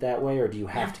do it that way, or do you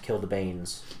have to kill the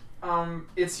Banes?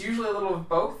 It's usually a little of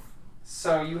both.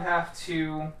 So you have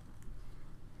to...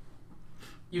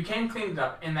 You can clean it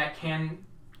up, and that can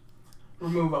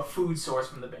remove a food source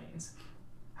from the Banes.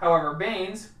 However,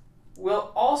 Banes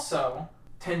will also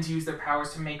tend to use their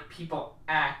powers to make people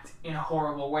act in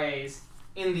horrible ways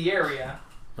in the area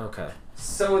Okay,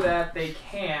 so that they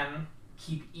can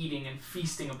keep eating and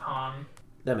feasting upon.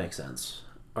 that makes sense.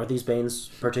 Are these Banes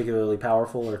particularly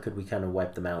powerful, or could we kind of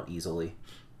wipe them out easily?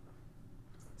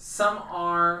 Some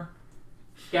are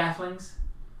Gathlings,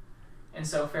 and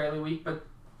so fairly weak, but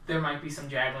there might be some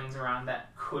Jaglings around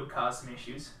that could cause some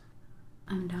issues.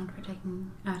 I'm down for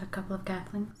taking out a couple of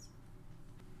Gathlings.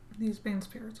 These Bane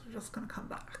spirits are just gonna come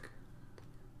back.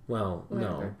 Well,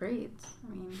 Whatever no, breeds.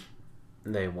 I mean,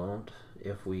 they won't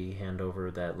if we hand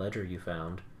over that ledger you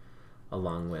found,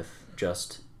 along with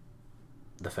just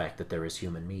the fact that there is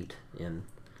human meat in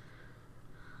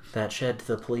that shed to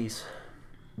the police.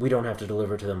 We don't have to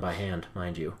deliver to them by hand,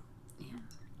 mind you.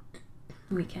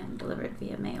 we can deliver it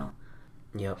via mail.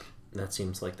 Yep, that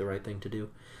seems like the right thing to do.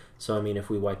 So, I mean, if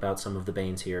we wipe out some of the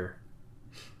Banes here,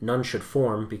 none should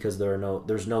form because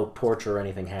there's no torture or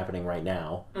anything happening right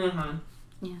now. Mm-hmm.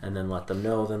 Yeah. And then let them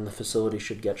know, then the facility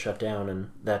should get shut down and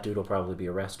that dude will probably be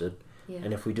arrested. Yeah.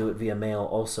 And if we do it via mail,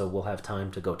 also, we'll have time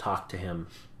to go talk to him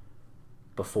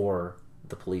before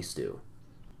the police do.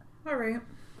 Alright.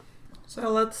 So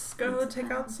let's go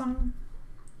take out some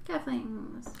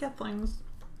Gathlings. Gathlings.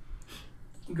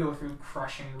 Go through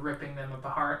crushing, ripping them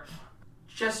apart.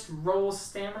 Just roll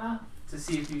stamina to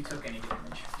see if you took any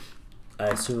damage. I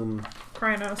assume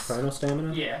Krynos. Chrono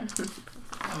stamina? Yeah.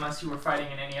 Unless you were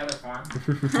fighting in any other form.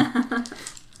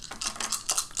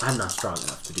 I'm not strong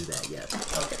enough to do that yet.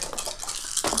 Okay.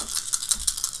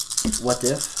 What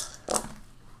diff?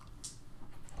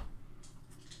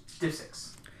 Div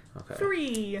 6. Okay.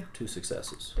 3. 2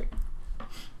 successes.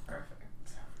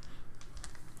 Perfect.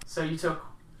 So you took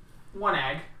 1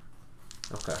 ag.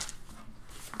 Okay.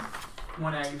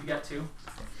 1 ag if you got 2.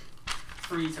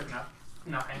 3 you took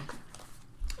nothing.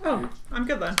 Oh, I'm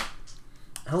good then.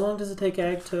 How long does it take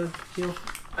Ag to heal?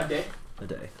 A day. A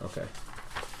day. Okay.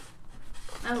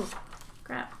 Oh,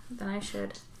 crap. Then I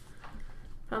should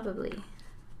probably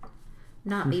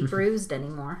not be bruised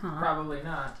anymore, huh? Probably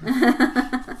not.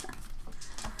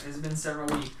 It's been several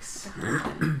weeks.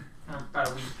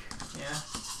 About a week. Yeah.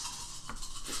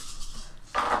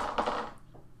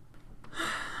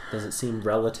 Does it seem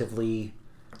relatively...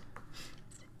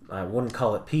 I wouldn't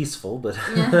call it peaceful, but...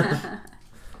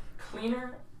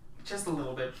 Cleaner, just a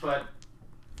little bit, but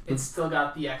it's still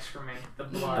got the excrement, the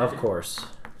blood. Of course.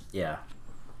 Yeah.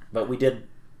 But we did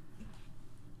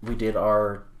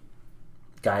our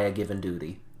Gaia given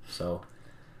duty. So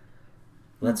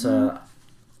let's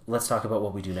talk about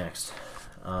what we do next.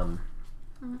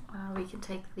 We can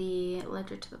take the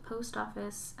ledger to the post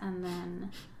office and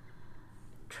then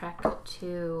trek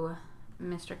to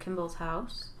Mr. Kimball's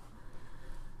house.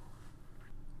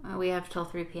 We have till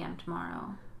 3 p.m.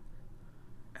 tomorrow.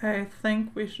 I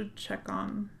think we should check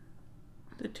on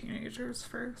the teenagers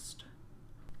first.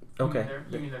 Okay.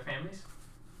 You mean their families?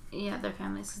 Yeah, their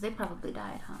families, because they probably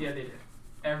died, huh? Yeah, they did.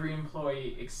 Every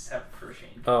employee except for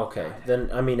Shane. Oh, okay. died.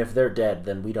 Then, I mean, if they're dead,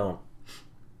 then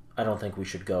I don't think we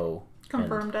should go.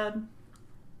 Confirmed dead.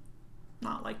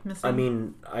 Not like missing. I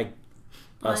mean, I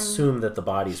assume that the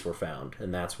bodies were found,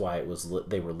 and that's why it was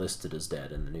they were listed as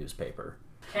dead in the newspaper.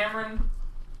 Cameron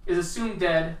is assumed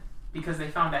dead because they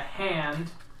found a hand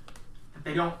that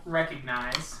they don't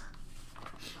recognize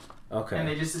Okay. And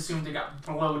they just assumed it got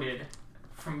bloated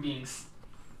from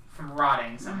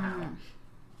rotting somehow.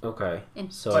 Okay.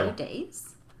 In So 2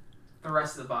 days? The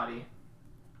rest of the body.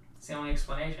 It's the only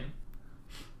explanation.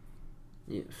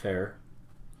 yeah, fair.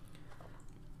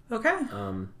 Okay.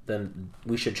 Then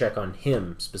we should check on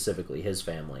him specifically, his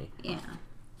family. Yeah.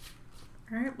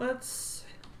 Alright,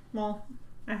 well,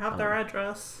 I have their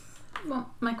address.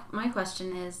 Well, my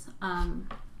question is,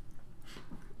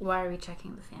 why are we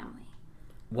checking the family?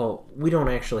 Well, we don't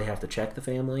actually have to check the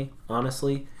family,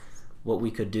 honestly. What we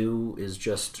could do is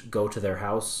just go to their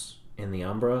house in the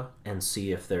Umbra and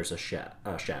see if there's a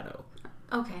shadow.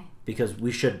 Okay. Because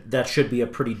that should be a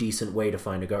pretty decent way to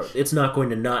find a Garu. It's not going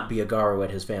to not be a Garu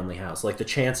at his family house. Like, the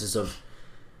chances of,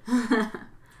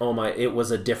 it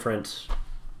was a different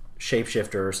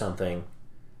shapeshifter or something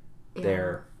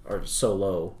there are so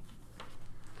low.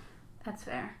 That's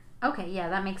fair. Okay, yeah,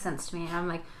 that makes sense to me. I'm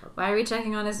like, why are we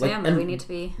checking on his Like, family? and We need to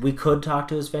be... We could talk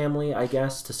to his family, I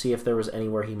guess, to see if there was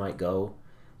anywhere he might go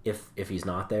if he's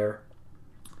not there.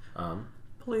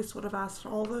 Police would have asked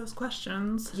all those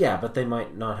questions. Yeah, but they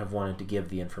might not have wanted to give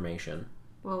the information.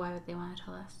 Well, why would they want to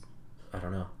tell us? I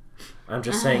don't know. I'm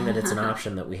just saying that it's an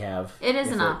option that we have. It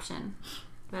is an option,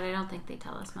 but I don't think they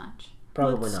tell us much.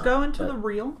 Probably Let's not. go into the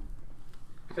real.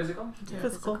 Physical?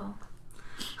 Physical.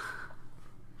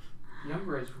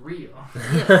 Younger is real.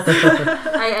 Yes.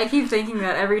 I keep thinking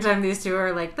that every time these two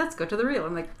are like, let's go to the real.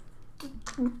 I'm like...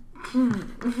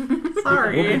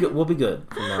 Sorry. We'll be good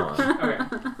from now on. Okay.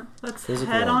 Let's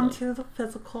Physical head only. on to the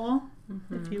physical,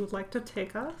 if you would like to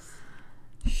take us.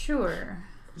 Sure.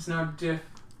 It's now diff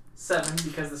 7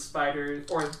 because the spider,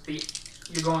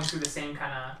 you're going through the same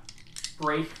kind of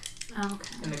break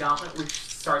Okay. in the gauntlet, which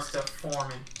starts to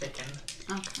form and thicken.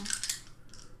 Okay.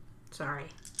 Sorry.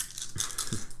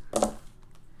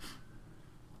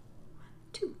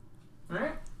 2.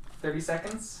 Alright. 30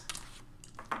 seconds.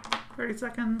 30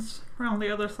 seconds. We're on the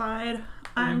other side.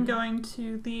 I'm going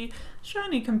to the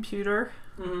shiny computer,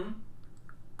 Mm-hmm.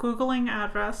 Googling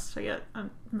address to get a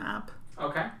map.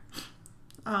 Okay.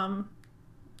 And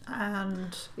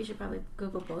We should probably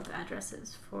Google both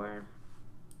addresses for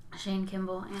Shane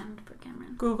Kimball and for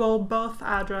Cameron. Google both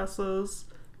addresses.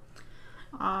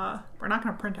 We're not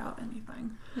going to print out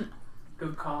anything.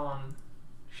 Good call on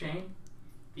Shane.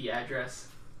 The address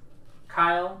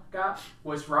Kyle got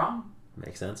was wrong.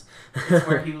 Makes sense. It's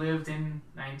where he lived in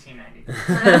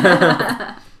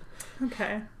 1990.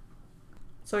 Okay.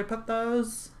 So we put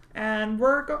those, and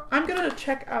I'm going to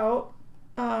check out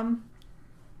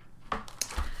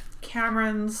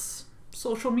Cameron's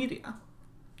social media.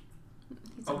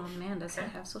 He's an old man. Does he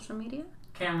have social media?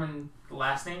 Cameron, the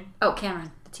last name. Oh,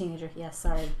 Cameron, the teenager. Yes,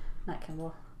 sorry. Not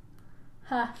Kimball.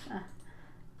 Ha.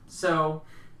 So,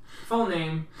 full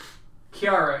name,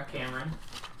 Kiara Cameron.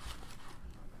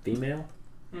 Female?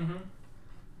 Mm-hmm.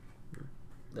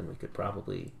 Then we could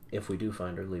probably, if we do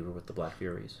find her, leave her with the Black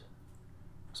Furies.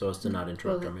 So as to not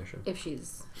interrupt our mission. If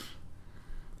she's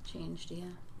changed, yeah.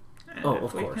 And Oh, if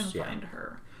of course, we can yeah. find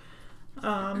her.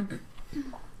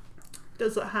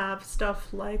 Does it have stuff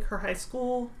like her high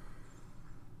school?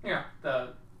 Yeah, the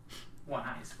one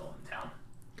high school in town.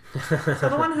 So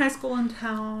the one high school in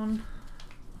town,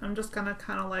 I'm just gonna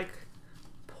kind of like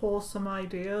pull some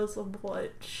ideas of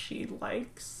what she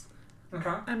likes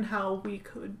Okay. and how we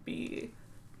could be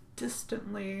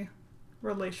distantly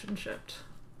relationshiped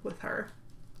with her.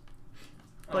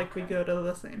 Like we Okay. go to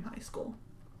the same high school.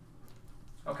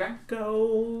 Okay.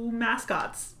 Go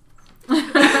mascots.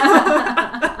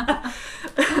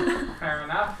 Fair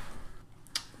enough.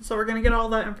 So we're gonna get all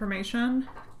that information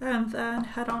and then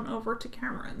head on over to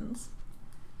Cameron's.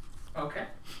 Okay.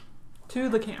 To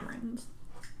the Camerons.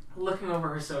 Looking over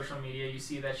her social media, you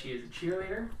see that she is a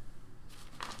cheerleader.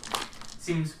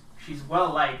 Seems she's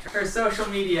well liked. Her social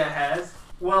media has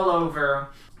well over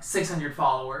 600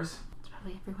 followers. It's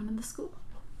probably everyone in the school.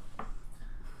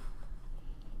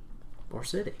 Or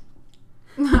city.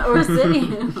 Or city.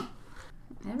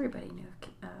 Everybody knew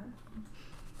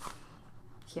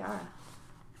Kiara.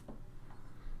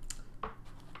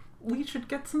 We should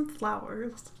get some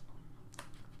flowers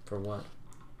For what?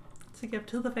 to give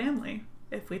to the family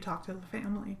if we talk to the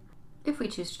family. If we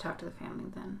choose to talk to the family,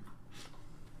 then.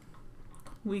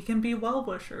 We can be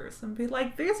well-wishers and be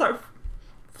like, these are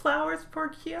flowers for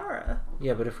Kiara.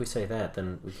 Yeah, but if we say that,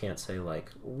 then we can't say,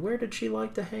 like, where did she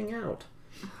like to hang out?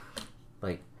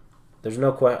 Like, there's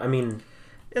no I mean...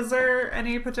 Is there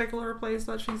any particular place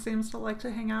that she seems to like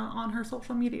to hang out on her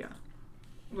social media?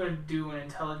 I'm going to do an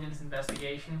intelligence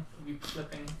investigation. We'll be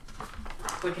clicking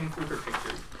through her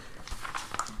pictures.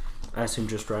 I assume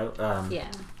just right. Yeah.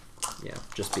 Yeah,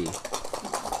 just B.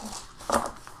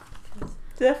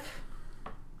 Diff.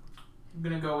 I'm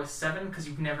gonna go with 7 because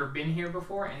you've never been here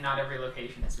before and not every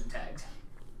location has been tagged.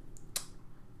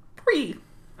 3.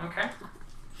 Okay.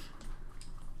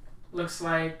 Looks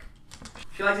like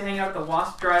she liked to hang out at the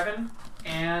Wasp Drive-In,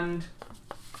 and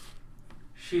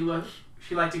she liked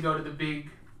to go to the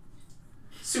big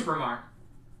supermarket.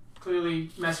 Clearly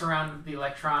mess around with the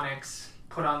electronics,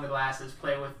 put on the glasses,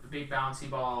 play with the big bouncy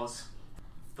balls,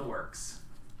 the works.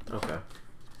 Okay.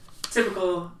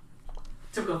 Typical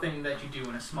thing that you do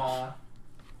in a smallish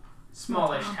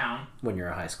town. When you're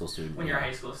a high school student. When you're a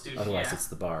high school student, Otherwise, it's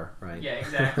the bar, right? Yeah,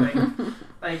 exactly.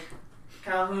 Like,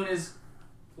 Calhoun is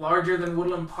larger than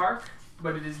Woodland Park,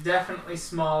 but it is definitely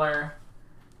smaller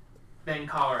than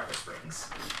Colorado Springs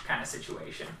kind of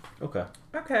situation. Okay.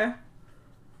 Okay.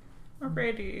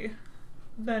 Alrighty.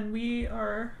 Then we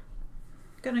are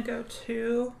gonna go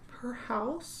to her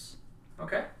house.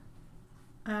 Okay.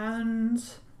 And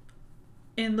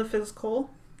in the physical.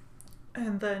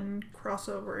 And then cross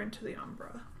over into the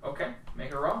Umbra. Okay.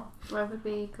 Make a roll. Why would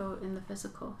we go in the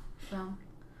physical realm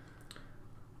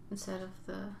instead of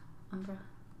the Umbra?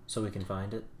 So we can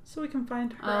find it? So we can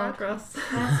find her Oh, address.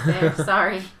 That's fair.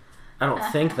 Sorry. I don't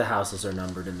think the houses are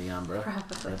numbered in the Umbra.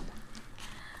 Probably. but-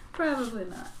 Probably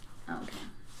not. Okay.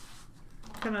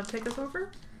 Gonna take us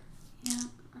over? Yeah.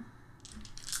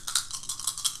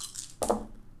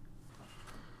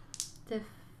 Diff.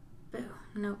 Boo.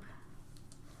 Nope.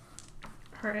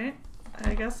 Alright.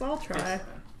 I guess I'll try.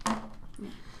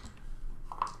 Yes.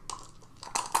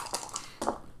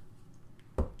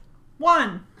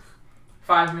 1!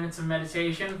 5 minutes of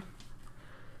meditation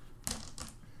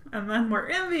And then we're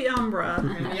in the Umbra.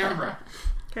 in the Umbra.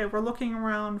 Okay, we're looking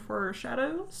around for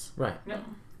shadows. Right.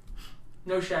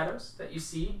 No shadows that you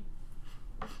see.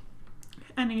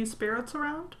 Any spirits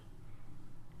around?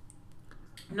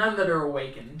 None that are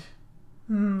awakened.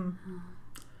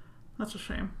 That's a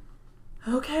shame.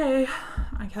 Okay,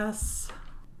 I guess.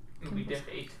 It'll be diff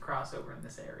 8 to cross over in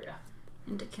this area.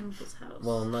 Into Kimball's house.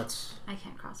 Well, and let's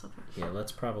cross over. Yeah,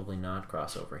 let's probably not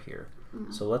cross over here.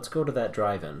 Mm. So let's go to that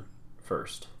drive-in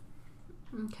first.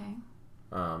 Okay.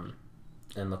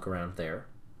 And look around there.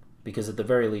 Because at the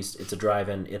very least, it's a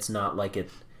drive-in. It's not like it...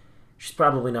 She's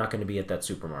probably not going to be at that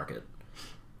supermarket.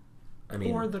 I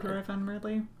mean... Or the drive-in,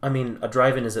 really. I mean, a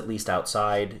drive-in is at least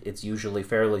outside. It's usually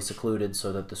fairly secluded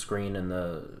so that the screen and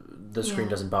the screen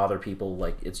doesn't bother people.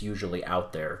 Like, it's usually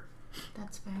out there.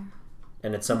 That's fair.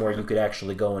 And it's somewhere you could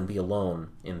actually go and be alone,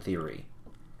 in theory.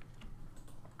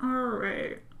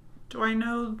 Alright. Do I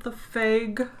know the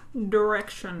vague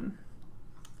direction?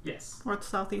 Yes. North,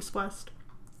 south, east, west?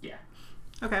 Yeah.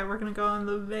 Okay, we're gonna go in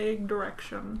the vague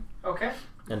direction. Okay.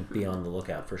 And be on the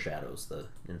lookout for shadows the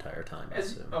entire time, I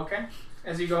assume. Okay.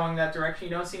 As you go in that direction,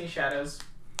 you don't see any shadows.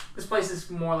 This place is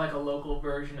more like a local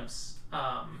version of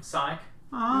Sonic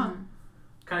Ah.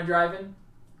 kind of drive-in.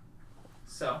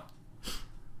 So,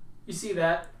 you see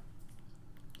that.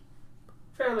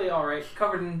 Fairly alright.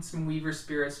 Covered in some Weaver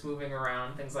spirits moving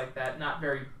around, things like that. Not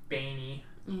very Bane-y.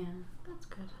 Yeah, that's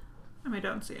good. And we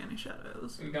don't see any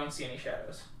shadows. You don't see any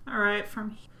shadows. Alright,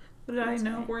 from here. Did I That's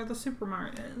know right. where the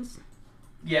supermart is?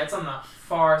 Yeah, it's on the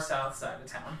far south side of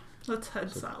town. Let's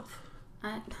head south.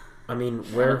 I mean,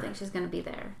 I where... don't think she's gonna be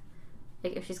there.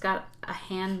 Like, if she's got a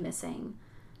hand missing,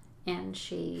 and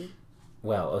she...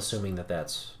 Well, assuming that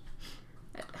that's...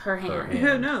 Her hand. Her hand.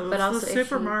 Who knows? But also the if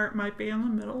she- supermart might be in the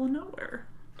middle of nowhere.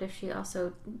 If she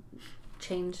also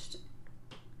changed,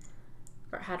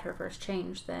 or had her first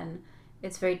change, then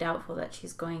it's very doubtful that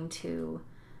she's going to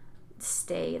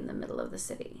stay in the middle of the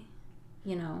city.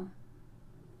 You know?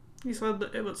 You said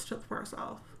that it was to the far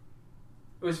south.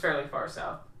 It was fairly far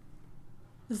south.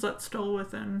 Is that still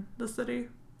within the city?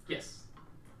 Yes.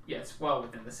 Yeah, it's well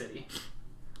within the city.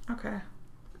 Okay.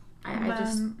 I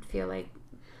just feel like,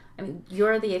 I mean,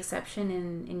 you're the exception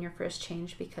in your first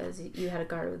change because you had a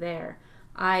Garu there.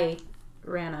 I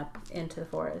ran up into the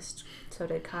forest. So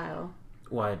did Kyle.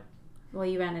 Why? Well,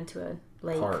 you ran into a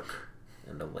lake. Park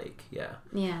and a lake, yeah.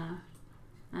 Yeah.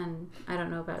 And I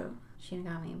don't know about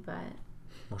Shinigami, but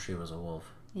Well, she was a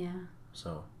wolf, yeah.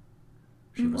 so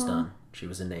she was done. She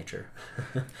was in nature.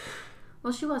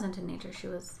 Well, she wasn't in nature. She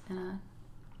was in a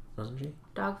Wasn't she?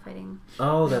 dogfighting.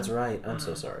 Oh, that's right. I'm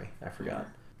so sorry. I forgot.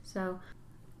 So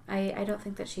I don't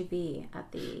think that she'd be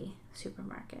at the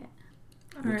supermarket.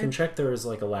 We can check there as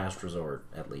like a last resort,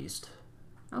 at least.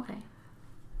 Okay.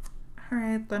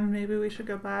 Alright, then maybe we should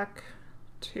go back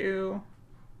to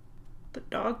the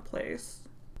dog place.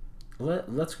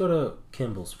 Let's go to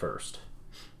Kimball's first.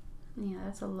 Yeah,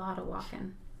 that's a lot of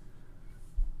walking.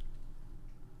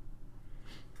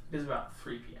 It is about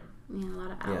 3 p.m. Yeah, a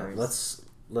lot of hours. Yeah,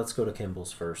 let's go to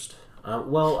Kimball's first.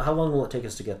 Well, how long will it take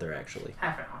us to get there, actually?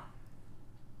 Half an hour.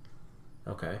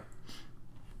 Okay.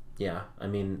 Yeah, I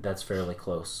mean, that's fairly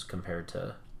close compared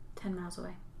to... 10 miles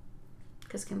away.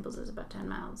 Because Kimball's is about 10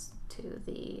 miles to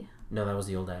the... No, that was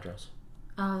the old address.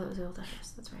 Oh, that was the old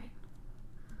address. That's right.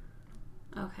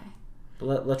 Okay.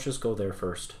 But let's just go there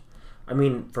first. I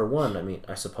mean, for one,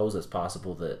 I suppose it's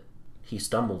possible that he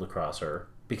stumbled across her.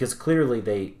 Because clearly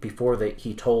before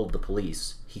he told the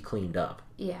police, he cleaned up.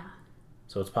 Yeah.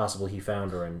 So it's possible he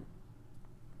found her and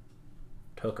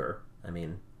took her. I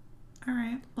mean...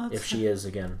 Alright, let's If she is,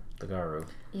 again, the Garu.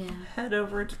 Yeah. head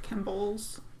over to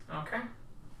Kimball's. Okay.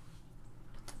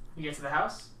 You get to the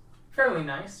house. Fairly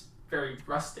nice. Very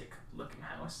rustic looking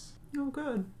house. Oh,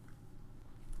 good.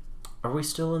 Are we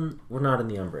still in... We're not in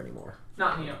the Umbra anymore.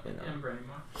 Not in the Ember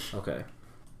anymore. Okay.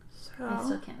 I still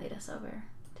So, can't lead us over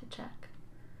to check.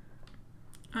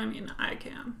 I mean, I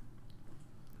can.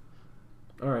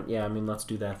 Alright, yeah, let's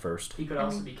do that first. He could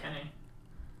also be Kenny,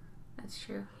 That's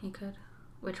true. He could.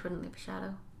 Which wouldn't leave a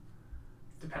shadow.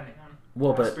 depending on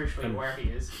Well, how but... spiritually aware he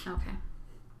is. Okay.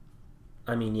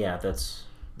 yeah, that's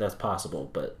possible,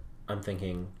 but I'm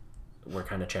thinking we're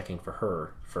kind of checking for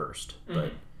her first.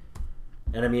 But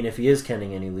and if he is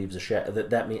kenning and he leaves a shadow,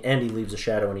 and he leaves a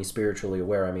shadow and he's spiritually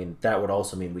aware, that would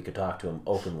also mean we could talk to him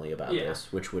openly about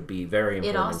this, which would be very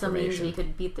important. It also means information. we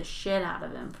could beat the shit out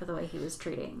of him for the way he was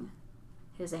treating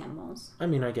his animals. I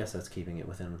guess that's keeping it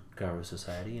within Garu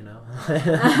society,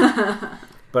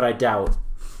 But I doubt.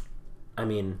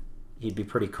 He'd be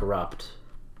pretty corrupt.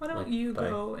 Why don't you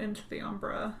go into the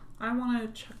Umbra? I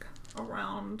want to check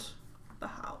around the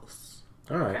house.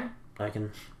 Alright. Okay.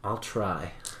 I'll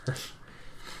try.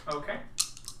 Okay.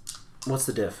 What's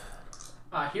the diff?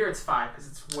 Here it's 5 because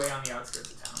it's way on the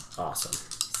outskirts of town. Awesome.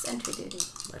 Sentry duty.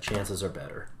 My chances are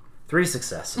better. 3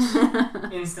 successes.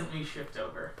 Instantly shift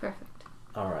over. Perfect.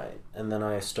 Alright. And then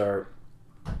I start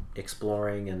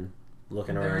exploring and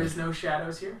looking around. There is no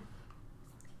shadows here.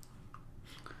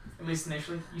 At least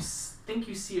initially. You think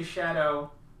you see a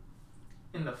shadow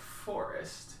in the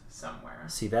forest somewhere.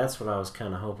 See, that's what I was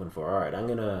kind of hoping for. Alright, I'm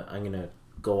gonna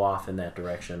go off in that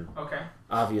direction. Okay.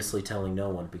 Obviously telling no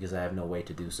one because I have no way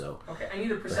to do so. Okay. I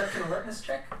need a perception alertness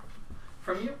check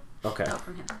from you. Okay. Oh,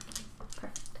 from him.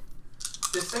 Perfect.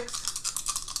 This 6.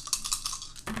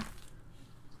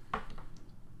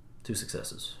 2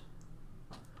 successes.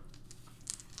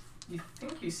 You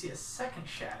think you see a second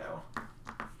shadow.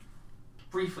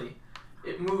 Briefly,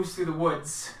 it moves through the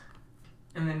woods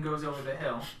and then goes over the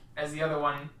hill, as the other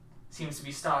one seems to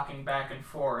be stalking back and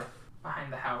forth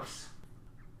behind the house.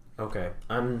 Okay.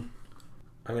 I'm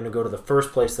gonna go to the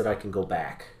first place that I can go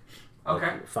back. Okay.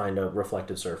 Like, find a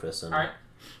reflective surface and Alright.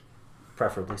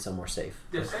 preferably somewhere safe.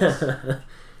 This 6.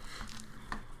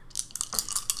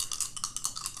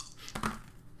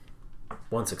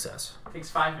 1 success. Takes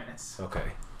 5 minutes.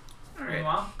 Okay. Alright.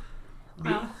 Meanwhile,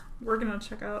 B. We're going to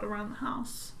check out around the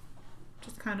house.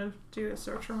 Just kind of do a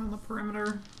search around the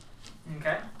perimeter.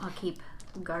 Okay. I'll keep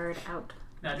guard out.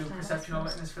 Now do a perception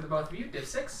alertness for the both of you. Div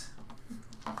 6.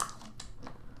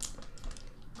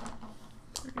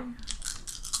 3,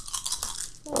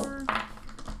 4.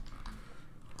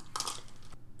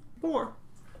 4.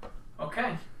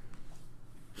 Okay.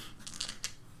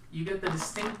 You get the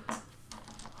distinct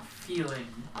feeling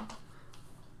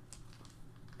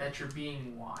that you're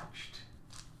being watched.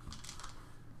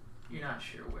 You're not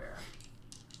sure where.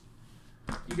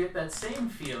 You get that same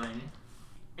feeling,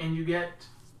 and you get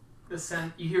the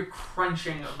scent. You hear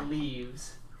crunching of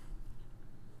leaves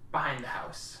behind the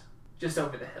house, just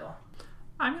over the hill.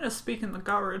 I'm going to speak in the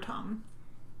Garu tongue.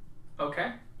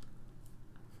 Okay.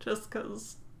 Just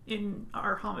because in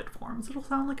our Hobbit forms it'll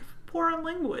sound like a foreign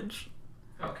language.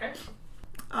 Okay.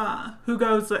 Who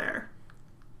goes there?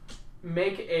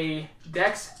 Make a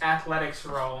Dex Athletics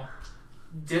roll.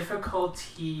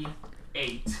 Difficulty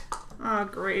 8. Ah,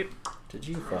 great. Did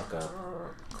you fuck up?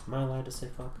 Am I allowed to say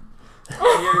fuck?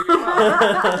 You're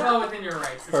well within your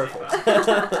rights to say fuck.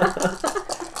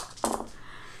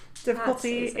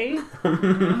 Difficulty 8.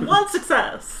 1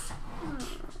 success.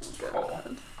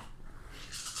 God.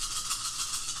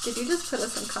 Did you just put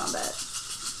us in combat?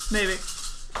 Maybe.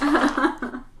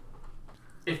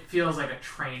 It feels like a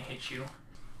train hit you.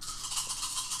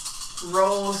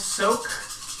 Roll soak.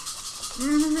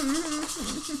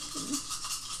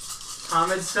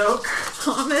 Comet soak.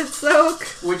 Comet soak.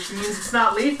 Which means it's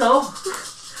not lethal.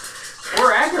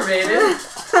 Or aggravated.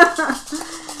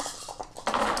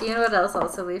 You know what else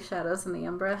also leaves shadows in the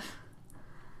Umbra?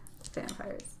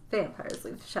 Vampires. Vampires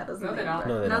leave shadows No, in the they don't.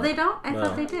 Umbra. No, they don't. I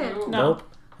thought they did. No. Nope.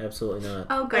 Absolutely not.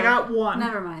 Oh, good. I got 1.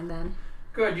 Never mind then.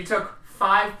 Good, you took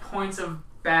 5 points of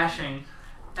bashing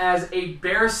as a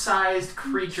bear-sized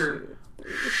creature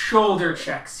shoulder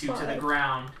checks you to the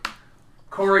ground.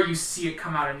 Cora, you see it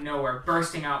come out of nowhere,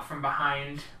 bursting out from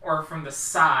behind or from the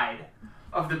side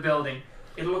of the building.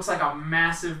 It looks like a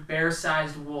massive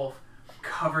bear-sized wolf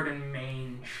covered in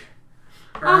mange.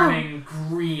 Burning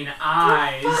green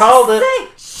eyes. Called it!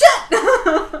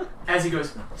 Shit! As he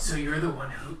goes, so you're the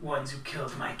ones who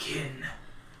killed my kin.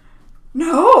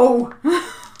 No!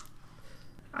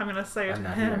 I'm gonna say I'm to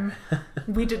not him, here.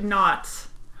 we did not.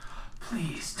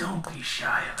 Please, don't be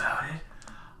shy about it.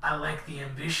 I like the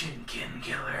ambition, kin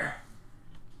killer.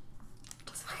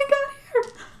 Just fucking got here.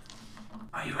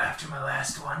 Are you after my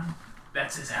last one?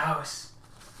 That's his house.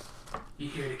 You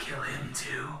here to kill him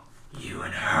too? You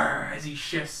and her. As he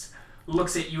shifts,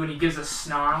 looks at you and he gives a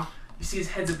snarl. You see his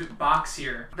head's a bit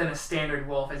boxier than a standard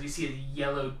wolf as you see his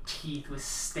yellow teeth with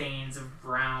stains of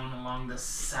brown along the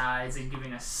sides and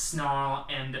giving a snarl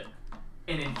and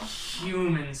an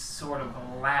inhuman sort of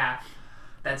laugh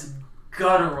that's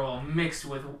guttural mixed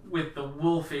with the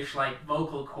wolfish-like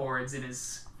vocal cords in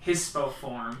his hispo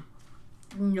form.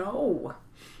 No.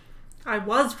 I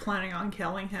was planning on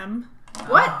killing him.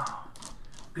 What? Oh,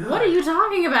 good. What are you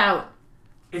talking about?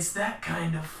 It's that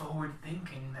kind of forward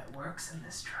thinking that works in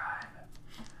this tribe.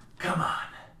 Come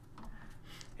on.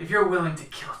 If you're willing to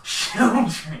kill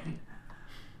children,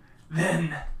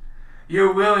 then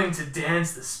you're willing to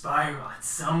dance the spiral at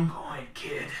some point,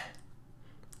 kid.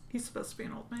 He's supposed to be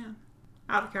an old man.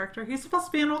 Out of character. He's supposed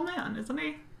to be an old man, isn't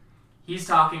he? He's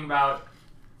talking about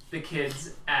the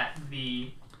kids at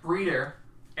the breeder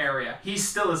area. He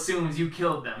still assumes you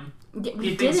killed them. Yeah,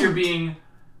 He thinks you're being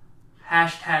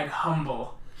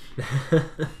 #humble.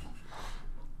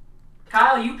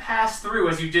 Kyle, you pass through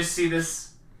as you just see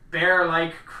this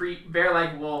bear-like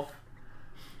wolf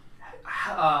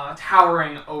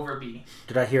towering over B.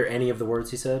 Did I hear any of the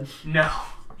words he said? No.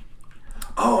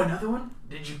 Oh, another one?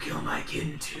 Did you kill my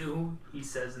kin too? He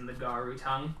says in the Garu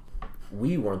tongue.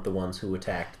 We weren't the ones who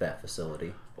attacked that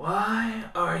facility. Why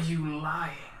are you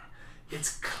lying?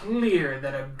 It's clear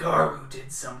that a Garu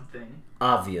did something.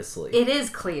 Obviously. It is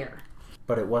clear.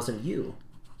 But it wasn't you.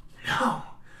 No,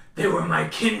 they were my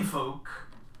kinfolk.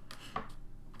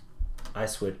 I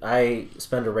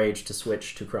spend a rage to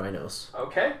switch to Krynos.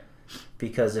 Okay.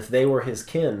 Because if they were his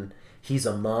kin, he's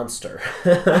a monster.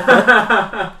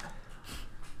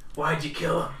 Why'd you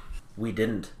kill him? We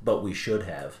didn't, but we should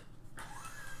have.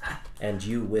 And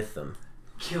you with them.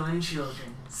 Killing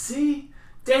children. See?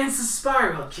 Dance the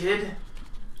spiral, kid.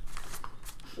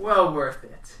 Well worth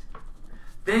it.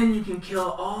 Then you can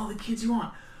kill all the kids you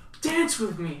want. Dance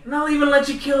with me, and I'll even let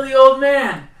you kill the old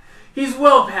man. He's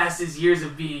well past his years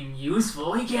of being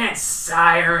useful. He can't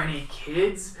sire any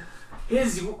kids.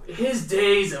 His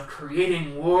days of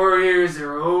creating warriors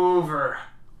are over.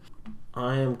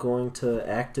 I am going to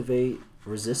activate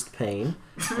Resist Pain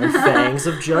and Fangs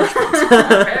of Judgment.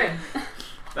 Okay.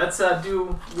 Let's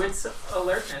do Wits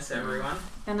Alertness, everyone.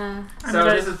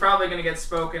 This is probably going to get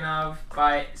spoken of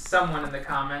by someone in the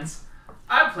comments.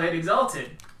 I played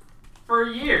Exalted for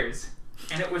years,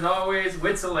 and it was always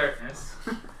Wits Alertness.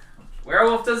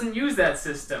 Werewolf doesn't use that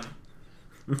system.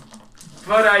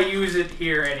 But I use it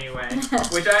here anyway,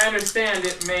 which I understand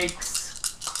it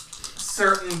makes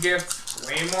certain gifts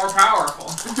way more powerful.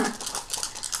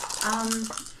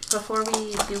 Before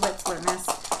we do Wits Alertness,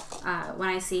 when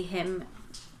I see him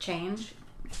change,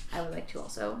 I would like to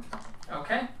also...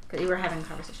 Okay. Because we were having a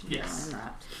conversation here. Yes. I'll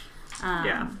interrupt.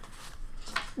 Yeah.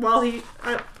 Well,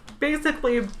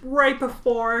 basically, right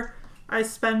before I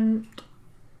spend...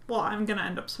 Well, I'm going to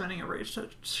end up spending a rage to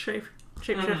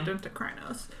shapeshift into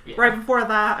Krynos. Yeah. Right before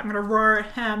that, I'm going to roar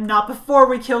at him, not before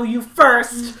we kill you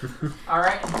first!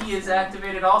 Alright, he is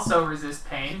activated also Resist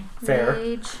Pain. Fair.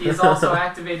 Rage. He has also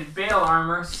activated Bale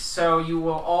Armor, so you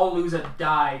will all lose a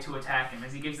die to attack him,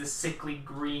 as he gives this sickly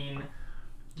green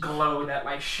glow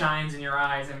that shines in your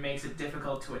eyes and makes it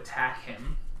difficult to attack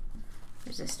him.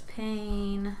 Resist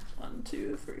pain. 1,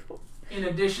 2, 3, 4. In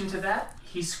addition to that,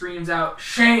 he screams out,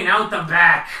 "Shane, out the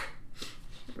back!"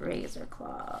 Razor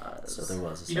claws. So there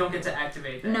was a You don't get to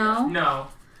activate that. No?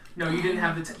 No, you didn't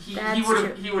have the... He That's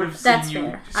would true. have seen That's you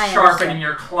fair. I sharpening understand.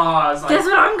 your claws. Guess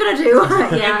what I'm gonna do?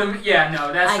 Yeah.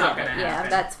 No, that's I not get going to it. happen. Yeah,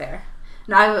 that's fair.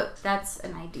 No, that's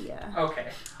an idea.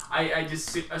 Okay. I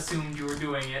just assumed you were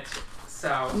doing it,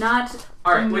 so... Not.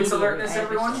 Alright, Wits immediately, Alertness, I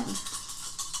everyone.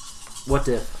 understand. What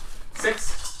diff?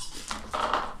 6.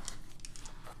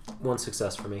 1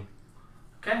 success for me.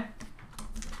 Okay.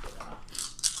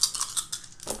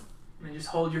 And just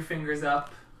hold your fingers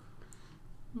up.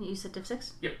 You said div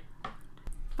 6? Yep.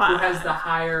 5. Who has the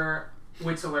higher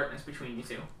Wits Alertness between you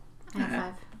two? I have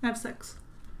 5. I have 6.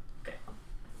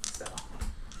 So,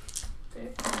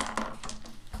 Vic.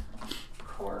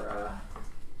 Cora.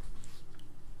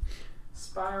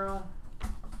 Spiral.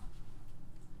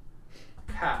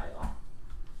 Kyle.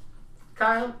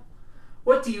 Kyle,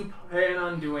 what do you plan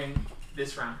on doing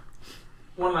this round?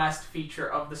 One last feature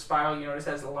of the spiral you notice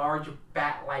has large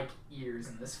bat-like ears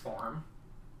in this form.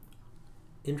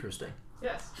 Interesting.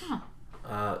 Yes.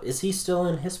 Is he still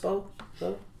in Hispo,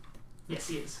 though? Yes,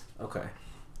 he is. Okay.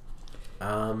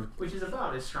 Which is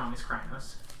about as strong as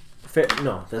Krynos. Fair.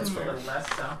 No, that's A fair. little less,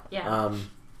 so. Yeah.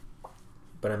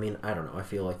 But I mean, I don't know. I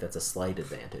feel like that's a slight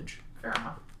advantage. Fair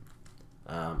enough.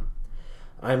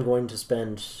 I'm going to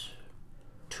spend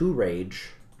 2 rage.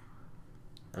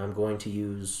 I'm going to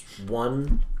use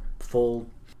 1 full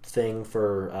thing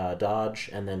for dodge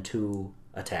and then 2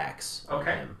 attacks on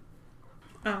Okay. him.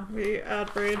 Oh, we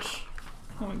add rage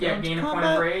when we go Yeah, into gain a point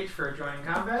combat. of rage for joining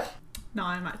combat. Now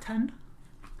I'm at 10.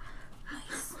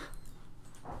 Nice.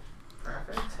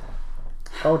 Perfect.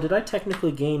 Oh, did I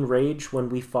technically gain rage when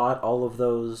we fought all of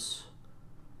those...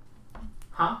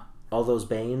 Huh? all those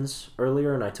Banes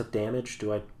earlier and I took damage?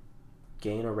 Do I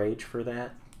gain a rage for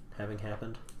that having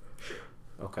happened?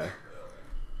 Okay.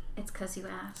 It's because you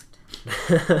asked.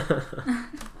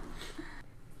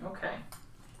 Okay.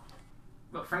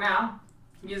 But for now,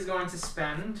 he is going to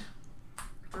spend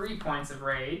 3 points of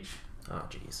rage. Oh,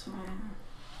 jeez.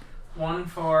 1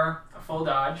 for a full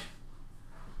dodge.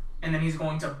 And then he's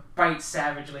going to bite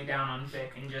savagely down on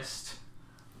Vic and just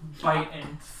bite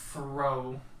and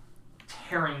throw,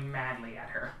 tearing madly at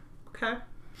her. Okay.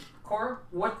 Cora,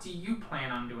 what do you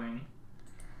plan on doing?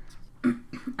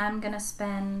 I'm gonna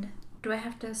spend. Do I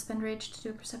have to spend rage to do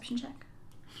a perception check?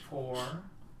 For...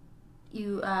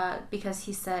 You, because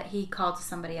he said he called to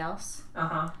somebody else,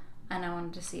 Uh-huh. and I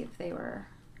wanted to see if they were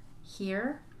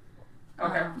here.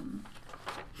 Okay.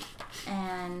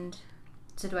 And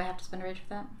so, do I have to spend rage for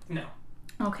that? No.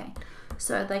 Okay.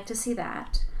 So I'd like to see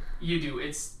that. You do.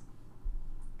 It's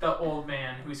the old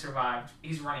man who survived.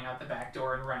 He's running out the back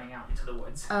door and running out into the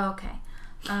woods. Okay.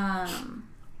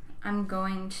 I'm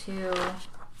going to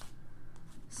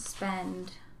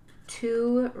spend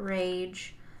 2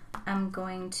 rage. I'm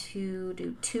going to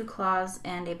do 2 claws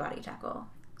and a body tackle.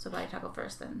 So body tackle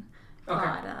first, then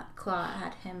claw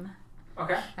at him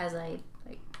Okay. as I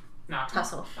Tussle.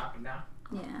 tussle. Knock him down.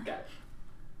 Yeah. Got it.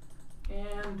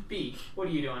 And B, what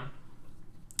are you doing?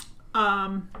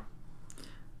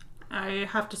 I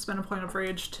have to spend a point of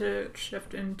rage to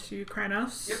shift into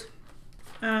Krynos. Yep.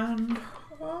 And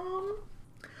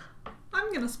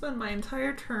I'm gonna spend my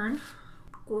entire turn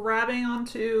grabbing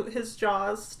onto his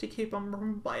jaws to keep him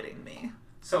from biting me.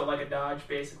 So like a dodge,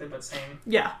 basically, but same.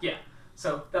 Yeah.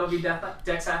 So that'll be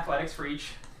Dex Athletics for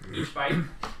each bite.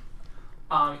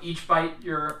 Each bite,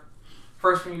 your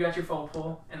first one you got your full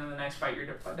pull, and then the next bite your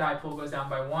die pull goes down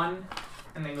by 1,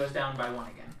 and then goes down by 1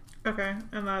 again. Okay,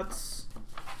 and that's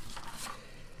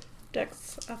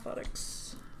Dex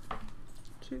Athletics.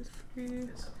 2, 3.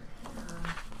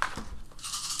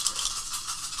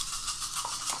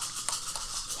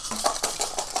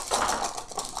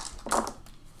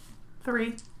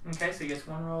 3. Okay, so he gets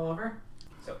 1 roll over.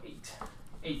 So 8.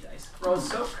 8 dice. Roll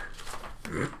soak.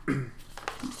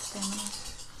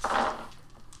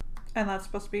 And that's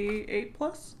supposed to be 8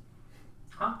 plus?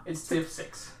 Huh? It's diff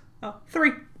 6. Oh,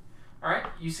 3. Alright,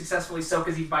 you successfully soak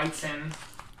as he bites in.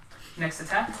 Next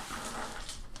attack.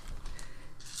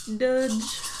 Dodge.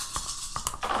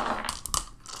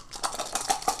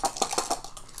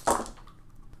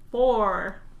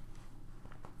 4.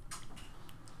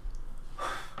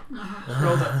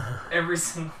 Rolled up. Every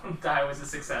single die was a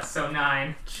success. So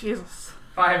 9. Jesus.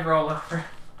 5 roll over.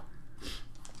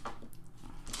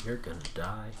 You're gonna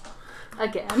die.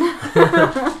 Again.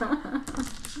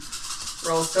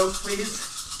 Roll soak, please.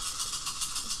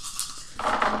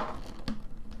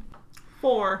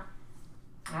 4.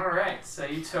 Alright, so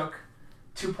you took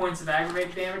 2 points of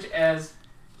aggravated damage as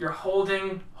you're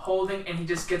holding, and he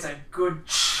just gets a good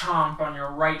chomp on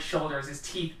your right shoulder as his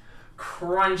teeth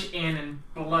crunch in and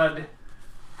blood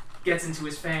gets into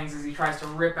his fangs as he tries to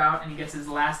rip out, and he gets his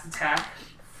last attack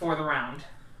for the round.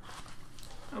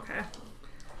 Okay.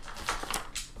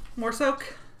 More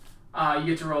soak. You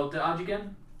get to roll dodge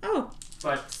again, Oh.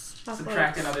 but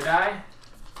subtract another die.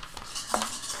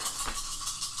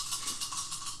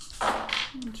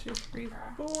 1, 2, 3,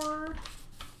 4.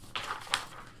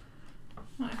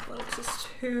 My athletics is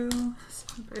 2. So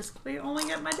I basically only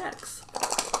get my dex.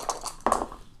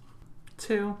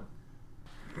 2.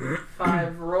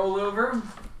 5 roll over.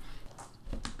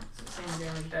 So same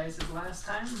damage dice as last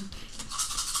time.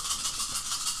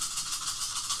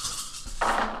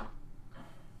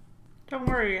 Don't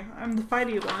worry, I'm the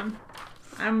fighty one.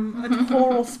 I'm a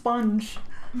total sponge.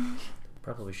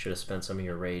 Probably should have spent some of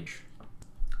your rage.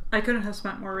 I couldn't have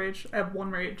spent more rage. I have 1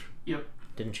 rage. Yep.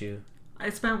 Didn't you? I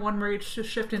spent 1 rage to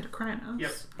shift into Krynos.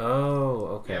 Yep. Oh,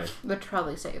 okay. Yep. Which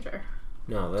probably saved her.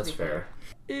 No, that's To be fair.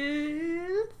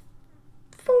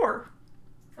 4.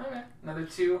 Okay. Another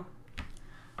 2.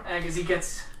 And as he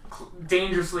gets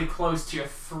dangerously close to your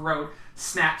throat,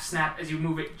 snap, snap, as you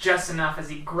move it just enough as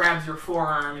he grabs your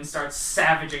forearm and starts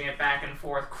savaging it back and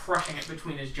forth, crushing it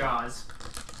between his jaws.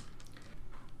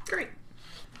 Great.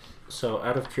 So,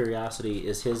 out of curiosity,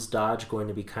 is his dodge going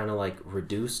to be kind of like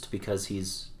reduced because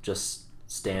he's just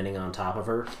standing on top of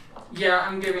her? Yeah,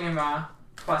 I'm giving him a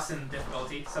plus in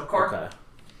difficulty. So, Cor, Okay.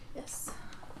 Yes.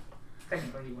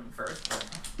 technically he went first, but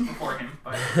before him.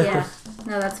 But Yeah.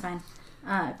 No, that's fine.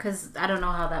 Because I don't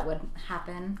know how that would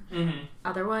happen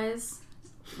otherwise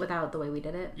without the way we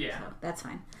did it. Yeah. So that's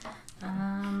fine.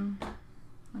 1,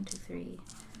 2, 3,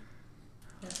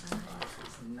 4,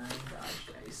 5, 9 dodge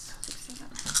dice. 6, 7.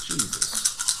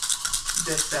 Jesus.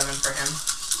 Just 7 for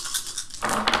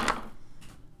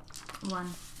him. 1.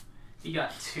 He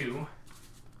got 2.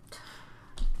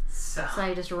 So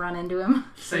I just run into him,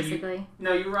 So basically.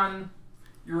 you run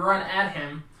at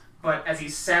him, but as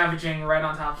he's savaging right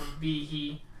on top of V,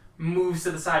 he moves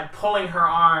to the side, pulling her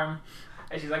arm,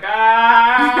 and she's like,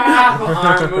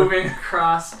 ah! Arm moving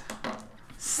across,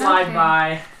 slide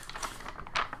by,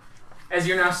 as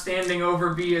you're now standing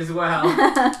over V as well.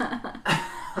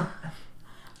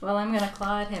 Well, I'm gonna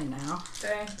claw at him now.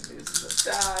 Okay, loses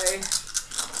a die.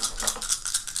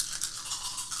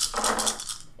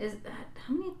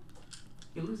 How many?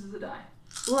 He loses a die.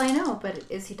 Well, I know, but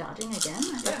is he dodging again?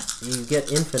 Yeah. You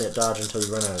get infinite dodge until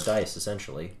you run out of dice,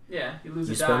 essentially. Yeah, you lose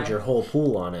You a die. spend your whole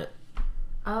pool on it.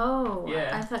 Oh,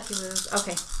 Yeah. I thought he was.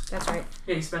 Okay, that's right.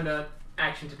 Yeah, you spend a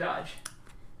action to dodge.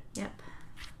 Yep.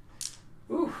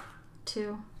 Ooh.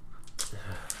 2.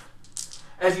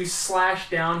 As you slash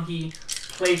down, he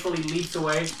playfully leaps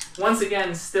away. Once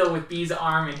again, still with B's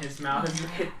arm in his mouth, as you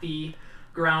hit the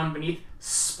ground beneath,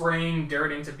 spraying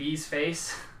dirt into B's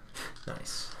face.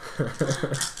 Nice.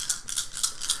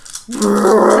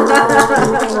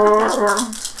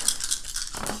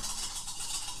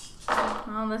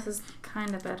 Well, this is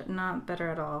kind of not better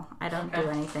at all. I don't do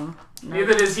anything. No.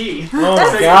 Neither does he. Oh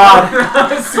my So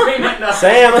god. you swing at nothing.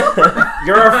 Sam,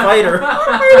 you're a fighter.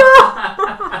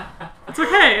 It's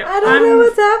okay. I don't know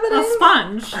what's happening. A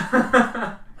sponge.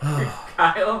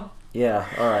 Kyle, Yeah,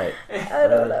 alright. I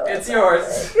don't know. it's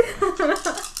yours.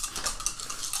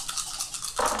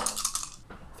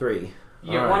 3.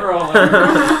 You get All one right. roll.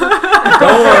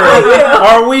 Don't worry.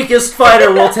 Our weakest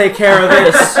fighter will take care of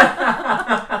this.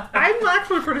 I'm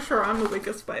actually pretty sure I'm the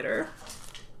weakest fighter.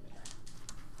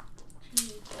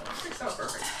 So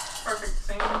perfect. Perfect.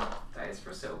 Same dice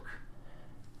for Silk.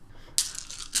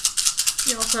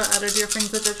 You also added your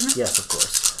things of judgment? Yes, of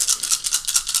course.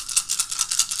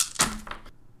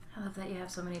 I love that you have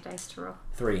so many dice to roll.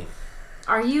 3.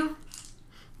 Are you?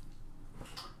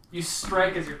 You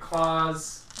strike as your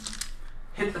claws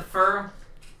hit the fur,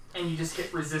 and you just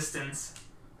hit resistance.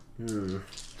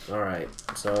 Alright,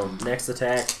 so next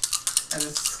attack. And the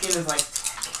skin is like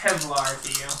Kevlar to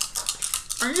you.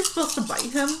 Aren't you supposed to bite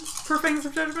him for things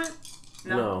of judgment?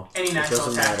 No, Any it natural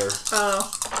doesn't attack. matter.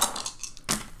 Oh.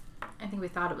 I think we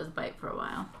thought it was bite for a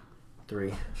while.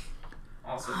 3.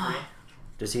 Also 3.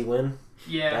 Does he win?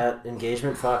 Yeah. That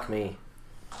engagement? Fuck me.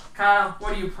 Kyle,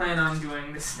 what do you plan on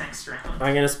doing this next round?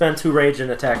 I'm gonna spend 2 rage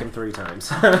and attack him 3 times.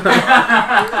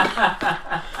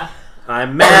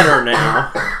 I'm madder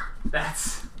now.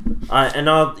 That's... And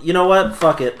I'll, you know what?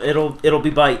 Fuck it. It'll be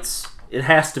bites. It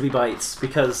has to be bites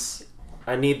because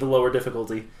I need the lower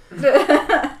difficulty.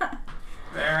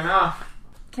 Fair enough.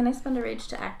 Can I spend a rage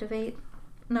to activate?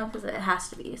 No, because it has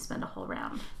to be spend a whole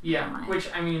round. Yeah, Never mind. which,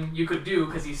 I mean, you could do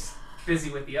because he's busy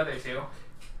with the other 2.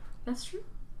 That's true.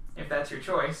 If that's your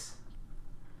choice.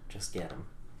 Just get him.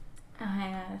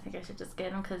 I think I should just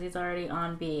get him because he's already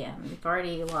on B and we've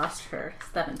already lost her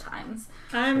 7 times.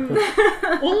 I'm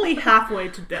only halfway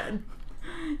to dead.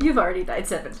 You've already died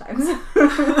 7 times.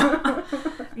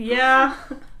 Yeah.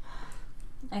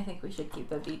 I think we should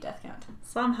keep a B death count.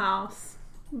 Somehow.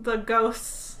 The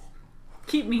ghosts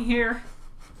keep me here.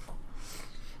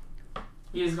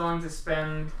 He is going to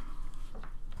spend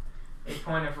a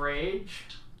point of rage.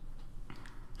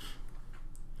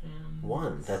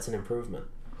 1. That's an improvement.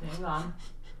 Hang on.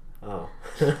 Oh.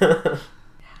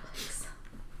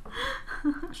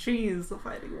 She's the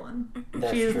fighting one.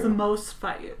 That's She is true. the most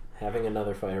fight. Having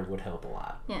another fighter would help a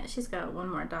lot. Yeah, she's got 1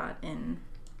 more dot in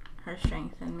her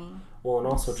strength than me. Well, and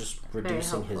also just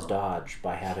reducing his helpful. dodge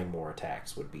by having more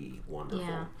attacks would be wonderful.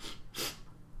 Yeah.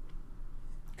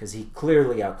 Because he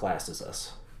clearly outclasses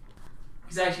us.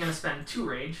 He's actually going to spend 2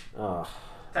 rage Ugh.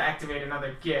 to activate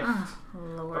another gift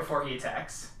Lord. before he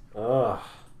attacks. Ugh.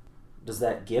 Does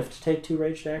that gift take 2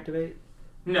 rage to activate?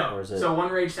 No. Or is it... So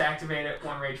 1 rage to activate it,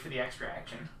 1 rage for the extra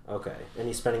action. Okay. And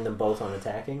he's spending them both on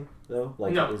attacking, though?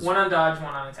 No, 1 on dodge,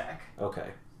 1 on attack. Okay.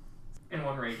 And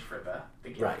 1 rage for the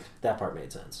gift. Right. That part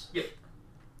made sense. Yep.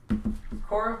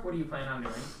 Cora, what do you plan on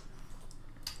doing?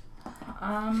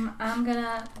 I'm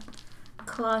gonna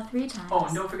claw 3 times. Oh,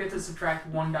 and don't forget to subtract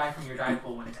 1 die from your die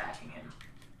pool when attacking him.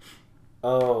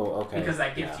 Oh, okay. Because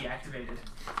that gift he activated.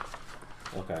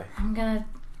 Okay. I'm gonna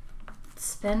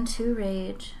spend 2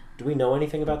 rage. Do we know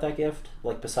anything about that gift?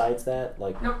 Like, besides that?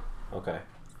 Like... Nope. Okay.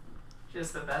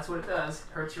 Just that's what it does.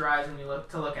 It hurts your eyes when you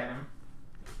look at him.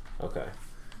 Okay.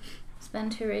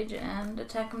 Spend 2 rage and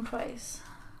attack him twice.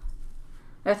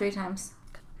 Or 3 times.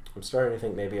 I'm starting to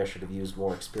think maybe I should have used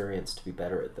more experience to be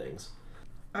better at things.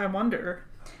 I wonder.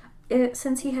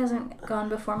 Since he hasn't gone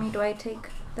before me, do I take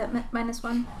that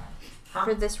 -1? Huh?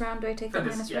 For this round, do I take For that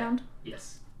this, minus yeah. round?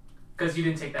 Yes. Because you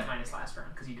didn't take that minus last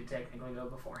round, because you did technically go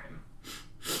before him.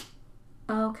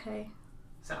 Okay.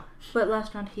 So. But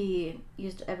last round he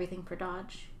used everything for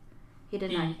dodge. He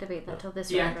didn't activate that till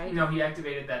this round, right? No, he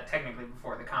activated that technically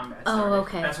before the combat Oh, started.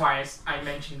 okay. That's why I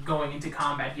mentioned going into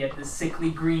combat, he had this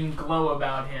sickly green glow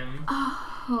about him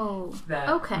Oh. that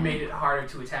okay. made it harder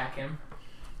to attack him.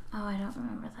 Oh, I don't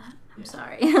remember that. I'm Yeah.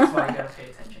 sorry. That's why you gotta pay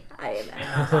attention. I And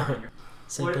am. not talking.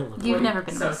 Sam, What- don't look You've at me. never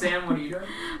been So, with me. Sam, what are you doing?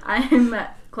 I'm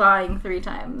clawing 3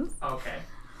 times. Okay.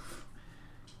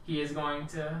 He is going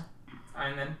to...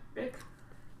 And then Vic.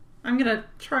 I'm gonna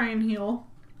try and heal.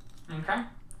 Okay.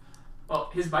 Well,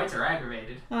 his bites are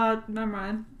aggravated. Never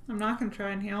mind. I'm not gonna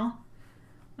try and heal.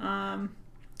 I'm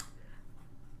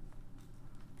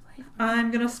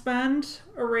gonna spend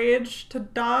a rage to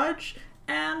dodge,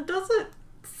 and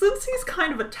since he's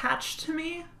kind of attached to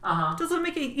me, does it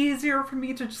make it easier for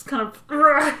me to just kind of...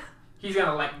 He's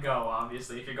gonna let go,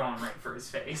 obviously, if you're going right for his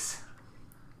face.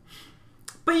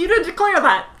 But you didn't declare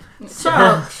that! So...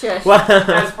 Oh, shush.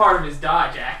 As part of his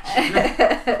dodge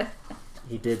action.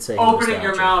 He did say Opening he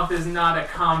your was mouth is not a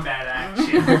combat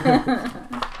action.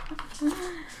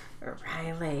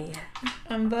 Riley.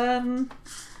 And then...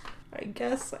 I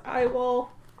guess I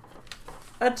will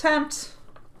attempt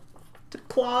to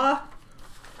claw.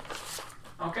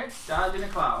 Okay, dodge and a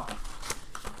claw.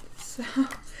 So...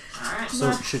 Alright.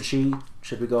 So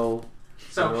should we go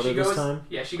So in she order goes. this time?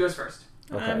 Yeah, she goes first.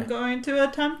 Okay. I'm going to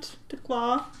attempt to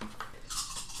claw.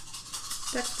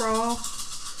 Deck brawl.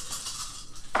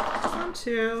 1,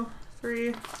 2,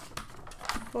 3,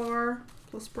 4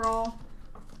 plus brawl.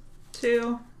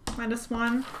 2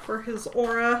 -1 for his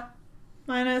aura.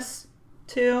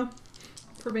 -2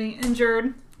 for being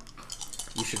injured.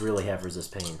 You should really have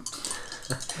resist pain.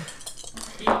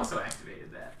 He also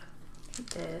activated that. He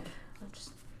did.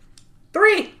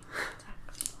 3!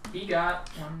 He got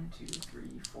 1, 2,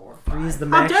 3, 4, 5. 3 is the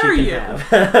How max dare you you! can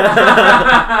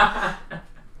have.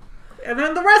 And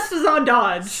then the rest is on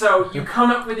dodge. So you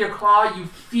come up with your claw, you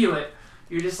feel it.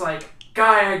 You're just like,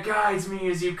 Gaia guides me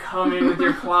as you come in with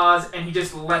your claws, and he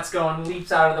just lets go and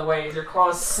leaps out of the way as your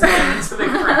claws slam into the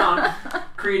ground,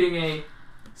 creating a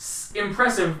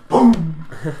impressive boom.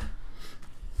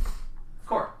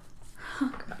 Core.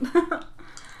 Oh, God.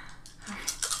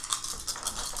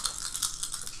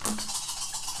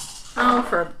 Oh,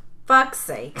 for fuck's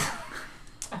sake.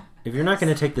 If you're not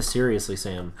going to take this seriously,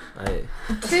 Sam,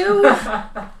 2.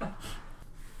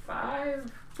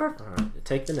 5. Alright,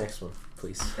 take the next one,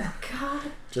 please.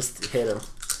 God. Just hit him.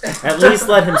 At least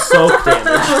let him soak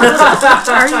damage.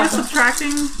 Are you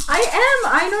subtracting? I am.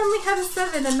 I normally have a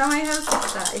 7, and now I have a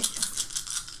 6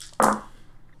 die.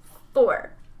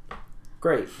 4.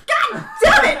 Great. God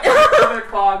damn it! Another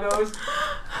claw goes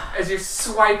as you're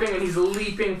swiping, and he's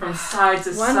leaping from side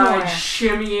to One side, more.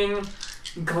 shimmying,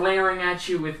 glaring at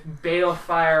you with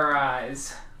balefire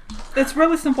eyes. It's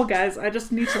really simple, guys. I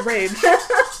just need to rage.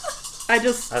 I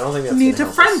don't think that's need to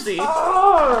gonna help us. frenzy.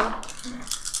 Oh.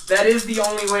 That is the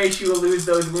only way she will lose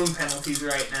those wound penalties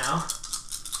right now.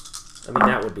 I mean,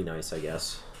 that would be nice, I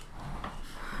guess.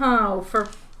 Oh, for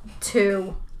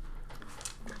 2.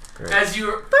 Great. As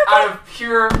you, out of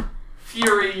pure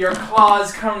fury, your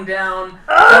claws come down,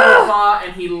 double claw,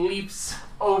 and he leaps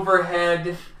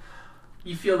overhead.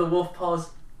 You feel the wolf paws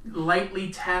lightly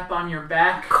tap on your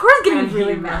back. Cora's getting and he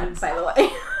really mad, runs. by the way.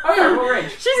 Oh yeah, roll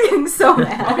rage. She's getting so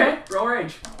mad. Okay, roll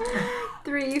rage.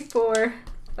 3, 4,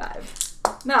 5.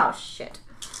 No, shit.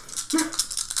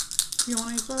 You want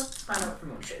to use that? Find out what the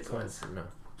moonshade Go ahead. was. No.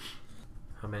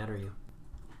 How mad are you?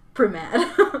 Pretty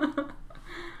mad.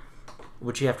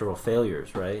 Would you have to roll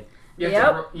failures, right? You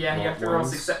have to you have to roll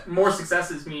more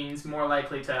successes means more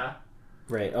likely to...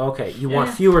 Right, okay. You want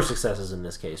fewer successes in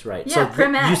this case, right? Yeah,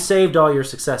 so you saved all your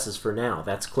successes for now.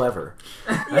 That's clever.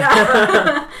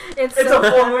 Yeah. It's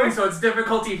a full moon, so it's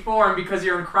difficulty 4, and because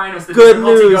you're in Krynos, the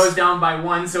difficulty goes down by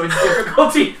 1, so it's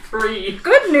difficulty 3.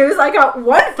 Good news, I got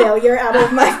 1 failure out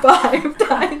of my 5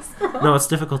 dice. No, it's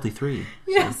difficulty 3.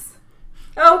 Yes.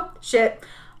 Oh, shit.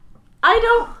 I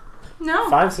don't know.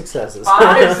 5 successes.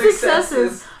 5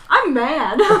 successes. I'm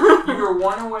mad. You were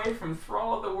 1 away from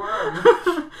Thrall of the Worm.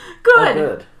 Good.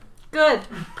 Oh, Good.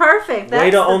 Perfect. Way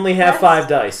to only have 5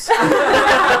 dice.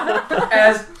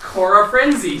 As Cora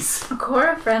Frenzies.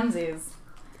 Cora Frenzies.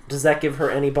 Does that give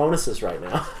her any bonuses right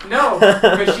now? No,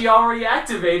 because she already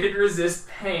activated Resist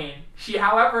Pain. She,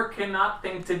 however, cannot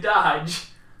think to dodge.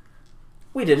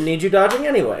 We didn't need you dodging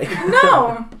anyway.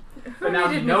 No. But now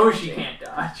you know she can't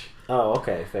dodge. Oh,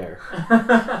 okay, fair.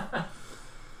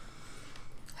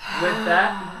 With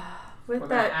that, with we're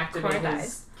that activate Cora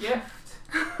his gift.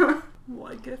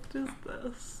 What gift is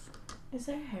this? Is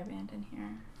there a hairband in here?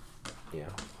 Yeah.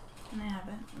 Can I have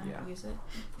it? Can I use it?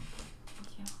 Thank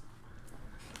you.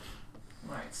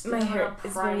 Right, My hair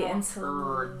is very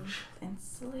insulating.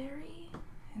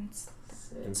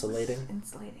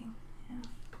 Insulating. Yeah.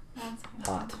 That's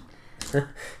Hot.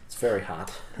 It's very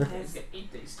hot. You get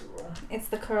 8 days to roll. It's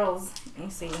the curls, you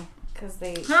see, because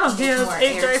they. Oh, he has more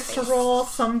 8 dice to airspace. roll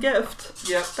some gift.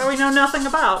 Yep. That we know nothing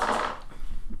about.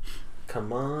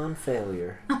 Come on,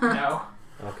 failure. No.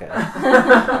 Okay.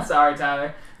 Sorry,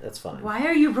 Tyler. That's fine. Why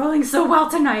are you rolling so well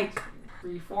tonight?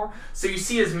 3, 4. So you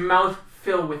see his mouth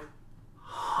fill with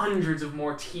hundreds of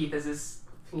more teeth as his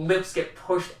lips get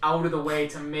pushed out of the way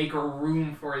to make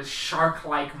room for his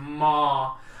shark-like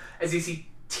maw. As you see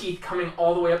teeth coming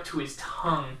all the way up to his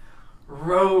tongue.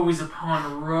 Rows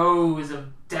upon rows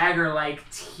of dagger-like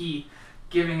teeth,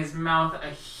 giving his mouth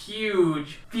a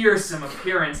huge, fearsome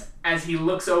appearance as he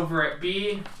looks over at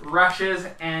B, rushes,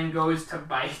 and goes to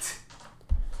bite.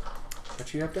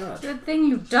 But you have dodge. Good thing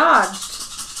you dodged.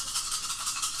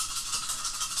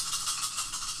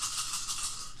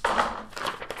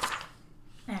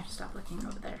 I have to stop looking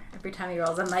over there. Every time he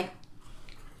rolls, I'm like,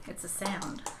 it's a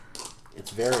sound.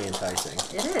 It's very enticing.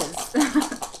 It is.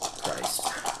 Christ.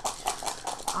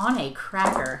 On a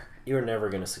cracker. You're never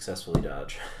going to successfully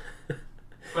dodge.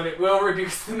 But it will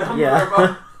reduce the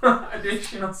number of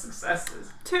additional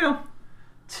successes. 2.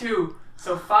 2.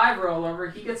 So 5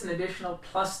 rollover, he gets an additional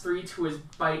 +3 to his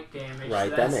bite damage. Right,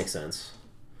 so that makes sense.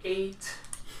 8.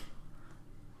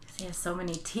 He has so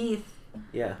many teeth.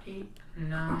 Yeah. 8,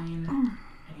 9.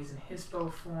 And he's in Hispo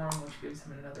form, which gives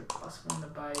him another +1 to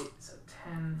bite. So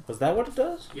 10. Was that what it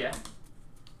does? Yeah.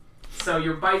 So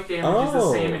your bite damage is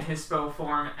the same in Hispo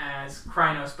form as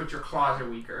Krynos, but your claws are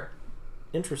weaker.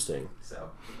 Interesting.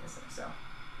 So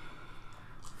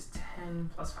it's 10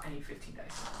 plus 5. I need 15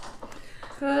 dice.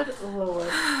 Good lord.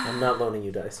 I'm not loaning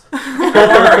you dice. Don't worry,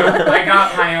 I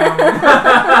got my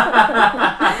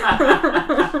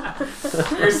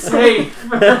own. You're safe.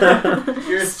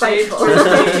 You're safe for me.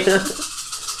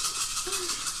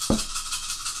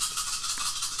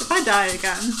 If I die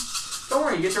again. Don't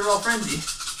worry, you get to roll frenzy.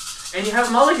 And you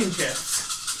have mulligan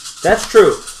chips. That's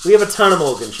true. We have a ton of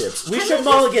mulligan chips. We should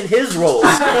mulligan his rolls.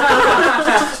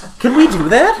 Can we do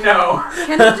that? No.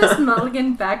 Can I just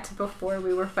mulligan back to before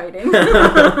we were fighting?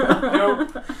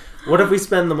 Nope. What if we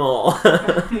spend them all?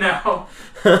 No.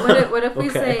 What if we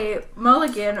say,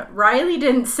 Mulligan, Riley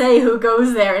didn't say who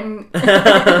goes there in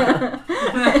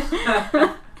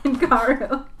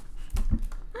Garu.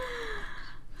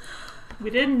 We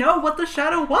didn't know what the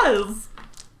shadow was.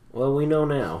 Well, we know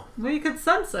now. We could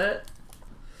sense it.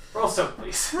 Roll soap,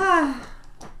 please.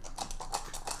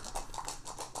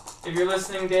 If you're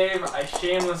listening, Dave, I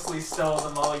shamelessly stole the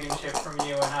mulligan chip from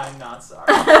you, and I'm not sorry.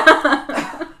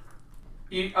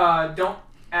 You don't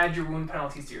add your wound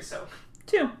penalties to your soak.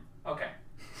 2. Okay,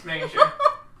 just making sure.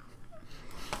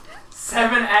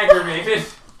 7 aggravated.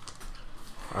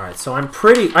 All right, so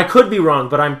I could be wrong,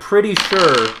 but I'm pretty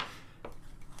sure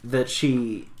that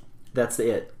that's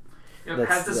it. Yep,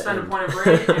 That's has to the spend a end. point of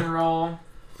rage and roll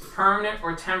permanent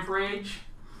or temp rage,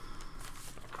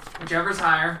 whichever's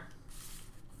higher.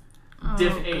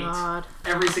 Diff 8. God.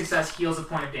 Every success heals a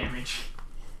point of damage.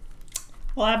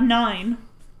 Well, I have 9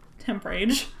 temp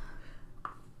rage.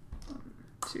 1,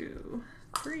 2,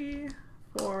 3,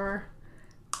 4,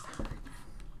 5,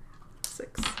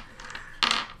 6,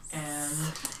 And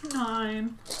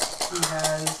 9. he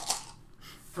has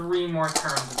 3 more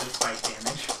turns of this bite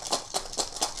damage.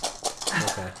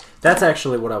 Okay. That's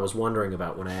actually what I was wondering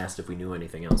about when I asked if we knew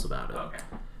anything else about it. Okay.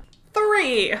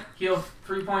 3. Heal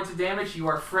 3 points of damage. You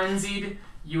are frenzied.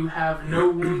 You have no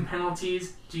wound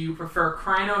penalties. Do you prefer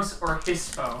Krynos or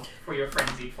Hispo for your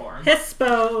frenzied form?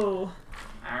 Hispo.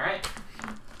 Alright.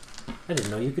 I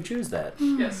didn't know you could choose that.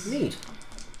 Yes. Neat.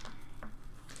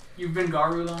 You've been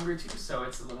Garu longer too, so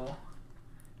it's a little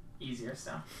easier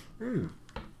still. Yours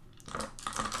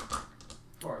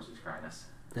is Krynos.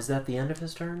 Is that the end of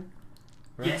his turn?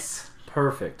 Right? Yes.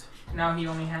 Perfect. Now he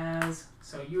only has...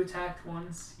 So you attacked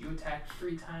once, you attacked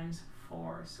 3 times,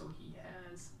 4, so he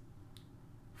has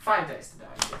 5 dice to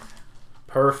dodge with.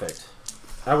 Perfect.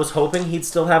 I was hoping he'd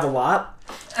still have a lot.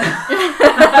 You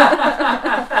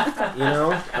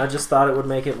know? I just thought it would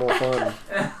make it more fun.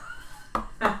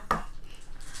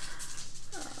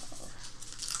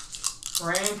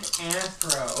 Rank and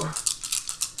throw.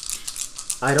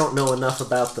 I don't know enough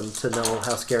about them to know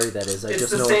how scary that is. I It's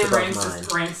just the know same it's above mine.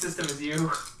 rank system as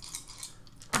you.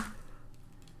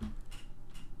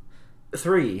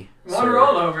 3. One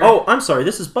rollover. Oh, I'm sorry.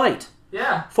 This is bite.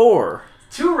 Yeah. 4.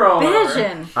 2 rollover.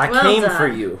 Vision. I Well came done. for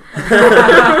you.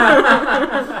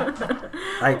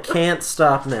 I can't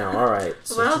stop now. All right.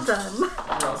 So Well done.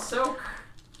 Roll soak.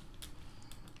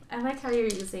 I like how you're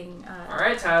using.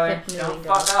 Alright, Tyler. Hip Don't moving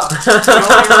fuck does. up. You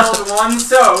only rolled 1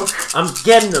 soak. I'm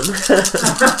getting them.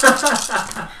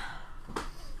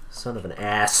 Son of an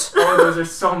ass. Oh, those are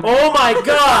so many. Oh my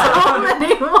god! So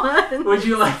many ones. Would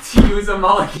you like to use a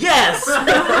mulligan? Yes! How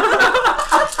did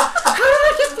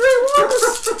I get 3 ones?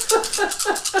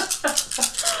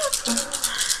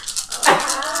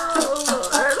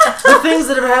 The things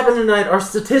that have happened tonight are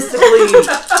statistically...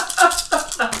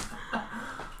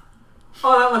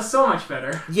 Oh, that was so much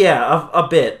better. Yeah, a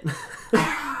bit.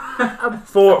 A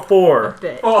 4.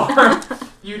 bit. 4.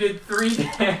 You did 3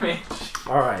 damage.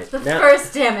 Alright. The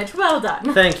first damage. Well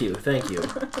done. Thank you.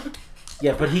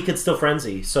 Yeah, but he could still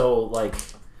frenzy, so, like...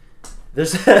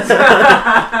 There's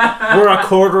we're a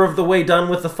quarter of the way done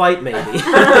with the fight, maybe.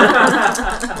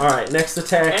 Alright, next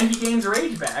attack. And he gains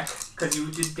rage back, because you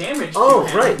did damage Oh, to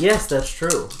him. right, yes, that's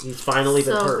true. He's finally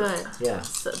been So hurt. good. Yeah.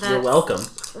 So You're that's welcome.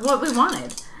 what we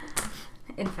wanted,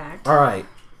 in fact. Alright.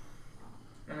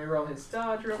 Let me roll his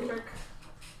dodge real quick.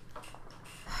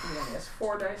 He only has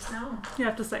 4 dice now. You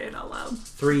have to say it out loud.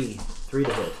 3 to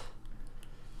hit.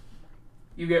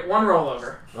 You get 1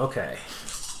 rollover. Okay.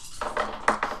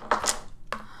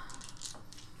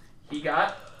 He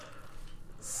got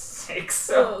 6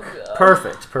 soak. God.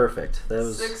 Perfect. That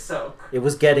was 6 soak. It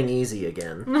was getting easy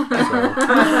again. So.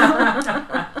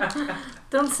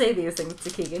 Don't say these things to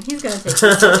Keegan. He's going to take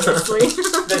this seriously.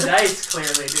 The dice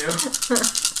clearly do.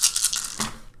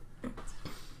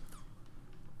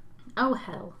 Oh,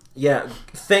 hell. Yeah,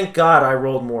 thank God I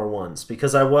rolled more ones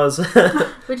because I was Would you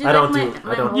I like don't my, do-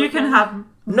 my I don't- You can have.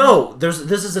 No, this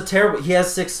is a terrible. He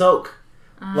has 6 soak.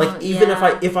 Like even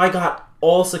yeah. if I got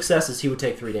all successes, he would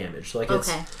take 3 damage. Like it's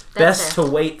Okay, that's best fair.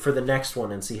 to wait for the next one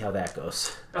and see how that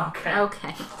goes. Okay.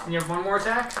 Okay. And you have 1 more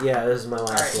attack? Yeah, this is my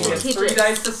Alright, last he one. gets Keep 3 it.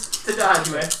 dice to dodge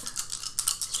with.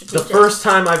 The Strategic. first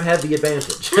time I've had the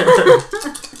advantage.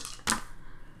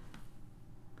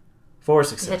 4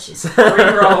 successes. 3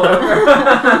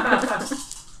 rollover.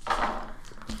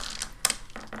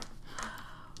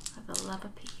 For the love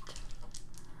of Pete.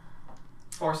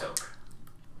 4 soak.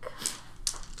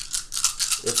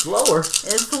 It's lower.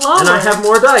 It's lower. And I have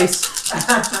more dice.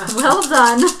 Well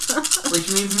done.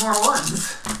 Which means more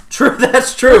 1s. True,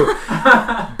 that's true.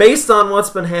 Based on what's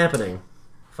been happening.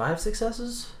 5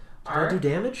 successes? Did I do Alright.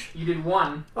 damage? You did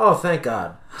 1. Oh, thank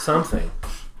God. Something.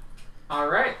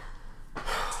 Alright.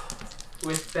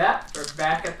 With that, we're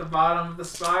back at the bottom of the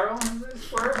spiral.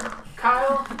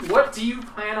 Kyle, what do you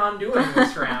plan on doing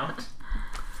this round?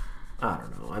 I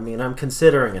don't know. I mean, I'm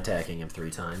considering attacking him 3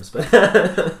 times, but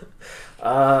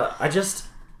I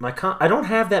don't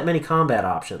have that many combat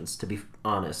options, to be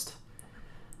honest.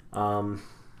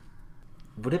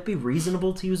 Would it be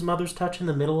reasonable to use Mother's Touch in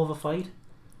the middle of a fight?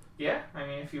 Yeah, I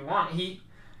mean, if you want. He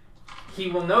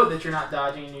will know that you're not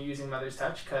dodging and you're using Mother's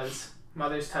Touch, because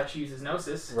Mother's Touch uses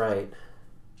Gnosis. Right.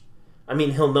 I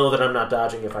mean, he'll know that I'm not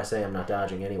dodging if I say I'm not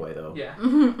dodging anyway, though. Yeah.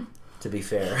 To be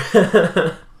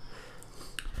fair.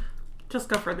 Just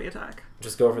go for the attack.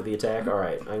 Just go for the attack?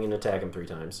 Alright, I'm going to attack him 3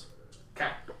 times. Okay.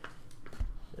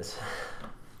 This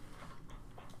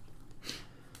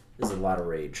is a lot of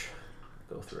rage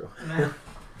to go through.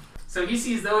 So he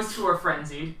sees those 2 are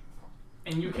frenzied,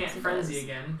 and you can't Yes, he frenzy does.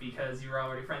 again because you were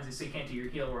already frenzied, so you can't do your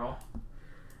heal roll.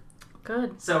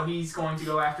 Good. So he's going to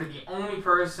go after the only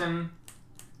person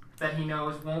that he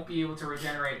knows won't be able to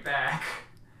regenerate back,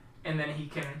 and then he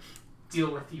can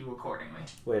deal with you accordingly.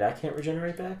 Wait, I can't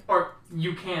regenerate back? Or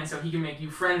you can, so he can make you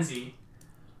frenzy,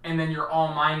 and then you're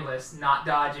all mindless, not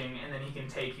dodging, and then he can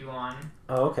take you on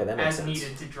Oh, okay, that makes as sense.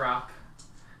 needed to drop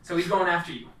So he's going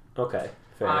after you. Okay,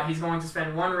 fair. He's going to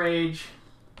spend 1 rage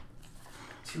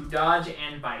to dodge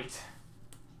and bite.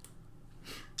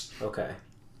 Okay.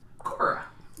 Cora,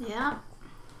 Yeah.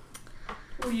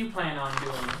 what do you plan on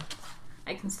doing?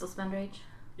 I can still spend rage.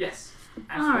 Yes.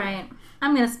 Absolutely. Alright.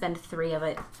 I'm going to spend 3 of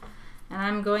it. And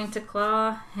I'm going to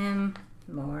claw him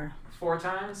more. 4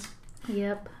 times.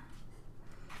 Yep.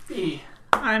 B.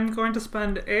 I'm going to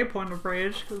spend a point of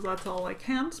rage because that's all I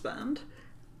can spend.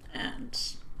 And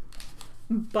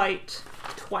bite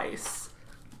twice.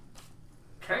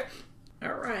 Okay.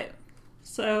 Alright.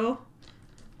 So,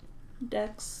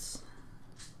 Dex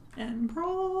and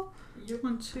roll.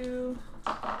 1, 2,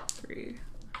 3,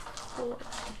 4,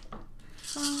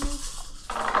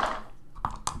 5.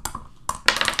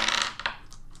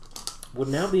 Would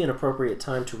now be an appropriate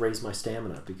time to raise my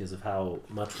stamina because of how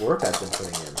much work I've been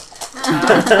putting in.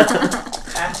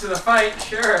 After the fight,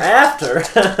 sure. After!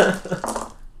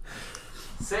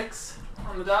 6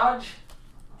 on the dodge.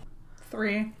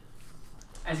 3.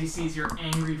 As he sees your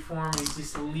angry form, he's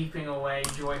just leaping away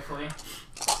joyfully.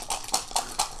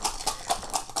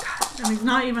 And he's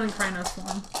not even in Krynos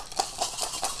form.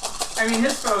 I mean,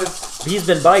 his foes... He's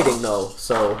been biting, though,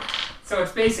 so... So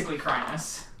it's basically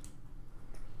Krynus.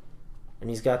 And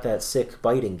he's got that sick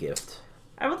biting gift.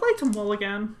 I would like to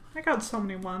mulligan. I got so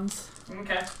many ones.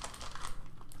 Okay.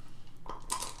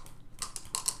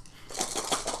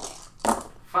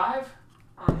 5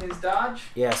 on his dodge.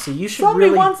 Yeah, see, you should So many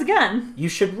really... ones again. You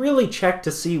should really check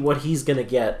to see what he's gonna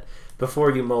get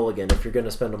before you mulligan if you're gonna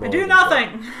spend a I mulligan. do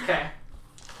nothing. Okay.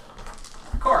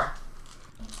 Cora.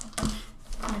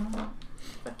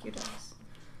 Fuck you, dice.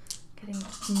 Getting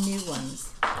new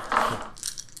ones.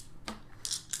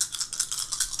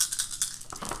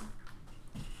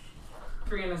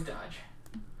 3 on his dodge.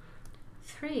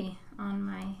 3 on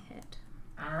my hit.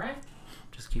 Alright.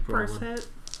 Just keep rolling. First hit.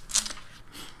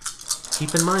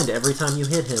 Keep in mind, every time you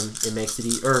hit him, it makes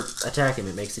it or attack him,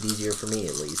 it makes it easier for me,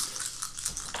 at least.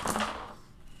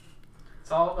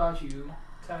 It's all about you,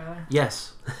 Tyler.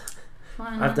 Yes.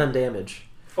 1. I've done damage.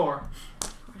 4.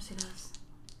 Of course he does.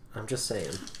 I'm just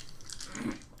saying.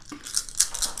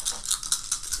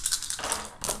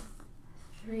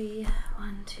 3.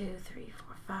 1, 2, 3,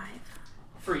 4, 5.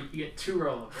 3. You get 2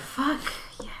 rollovers. Fuck.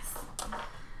 Yes.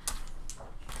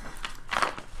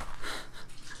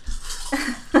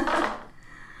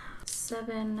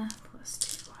 Seven plus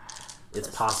 2. It's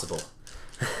possible.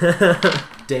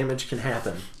 Damage can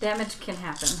happen. Damage can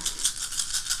happen.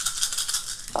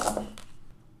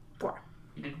 4.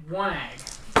 You did 1 egg.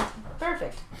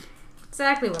 Perfect.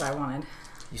 Exactly what I wanted.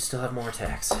 You still have more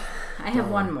attacks. I have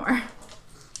 1 more.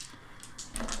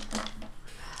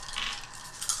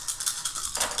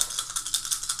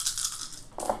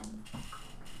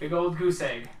 Big old goose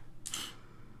egg.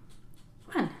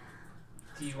 1.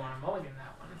 Do you want to mulligan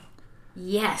that one?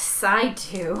 Yes, I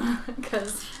do.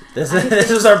 Because This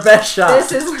is our best shot.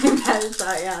 this is my best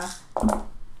shot, yeah.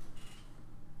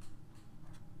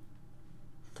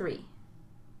 3.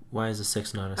 Why is a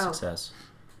 6 not a success?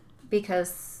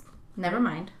 Because, never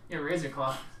mind. Yeah, razor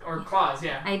claw. Or claws,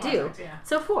 yeah. I Claws, do. yeah.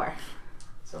 So 4.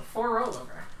 So 4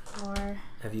 rollover. 4.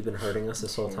 Have you been hurting us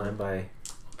this whole time by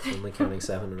only counting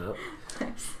 7 and up?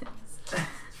 5, 6,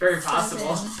 It's very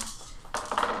possible.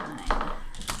 9.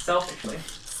 Selfishly.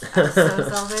 So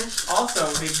selfish. Also,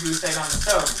 big goose egg on the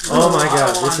stove. Oh my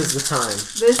god, this is the time.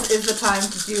 This is the time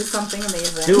to do something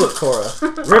amazing. Do it, Cora.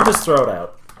 Rip his throat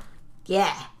out.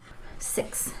 Yeah.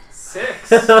 6.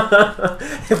 6.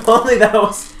 If only that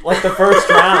was like the first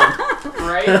round.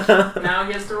 Right? Now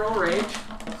he has to roll rage.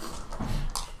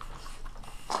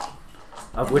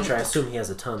 Of which I assume he has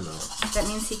a ton, though. That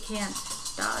means he can't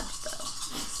dodge, though.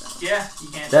 So. Yeah, you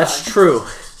can't That's dodge. true.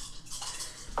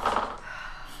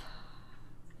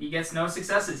 He gets no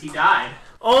successes. He died.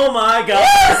 Oh my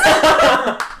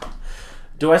god!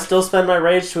 Do I still spend my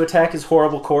rage to attack his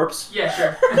horrible corpse? Yeah,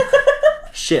 sure.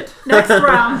 Shit. Next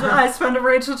round, I spend a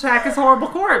rage to attack his horrible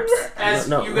corpse. As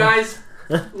No. you guys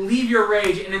leave your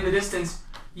rage, and in the distance,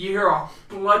 you hear a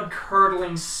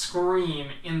blood-curdling scream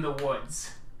in the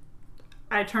woods.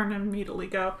 I turn and immediately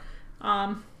go.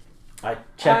 I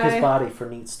check his body for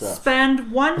neat stuff.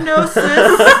 Spend 1 gnosis.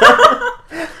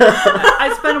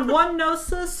 I spend 1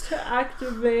 gnosis to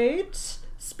activate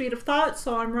speed of thought,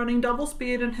 so I'm running double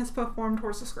speed and his form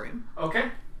towards the scream.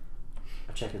 Okay.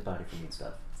 I check his body for neat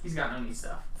stuff. He's got no neat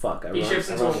stuff. Fuck, He shifts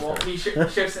into a wolf. He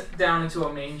shifts down into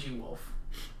a mangy wolf.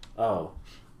 Oh.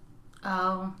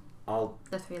 Oh, I'll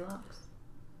the 3 logs.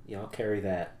 I'll carry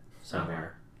that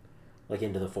somewhere. Like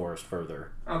into the forest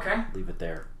further. Okay. Leave it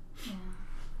there. Yeah.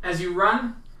 As you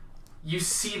run, you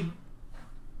see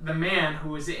the man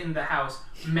who is in the house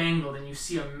mangled, and you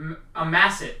see a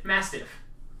mastiff,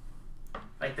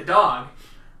 like the dog,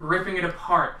 ripping it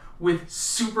apart with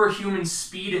superhuman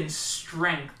speed and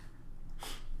strength,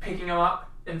 picking him up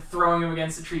and throwing him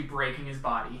against the tree, breaking his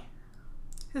body.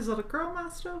 Is it a girl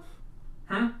mastiff?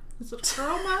 Is it a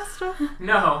girl mastiff?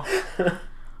 No.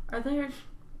 Are there...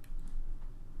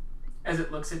 As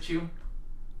it looks at you.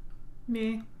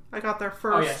 Me. I got there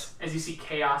first. Oh yes, as you see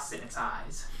chaos in its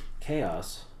eyes.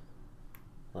 Chaos?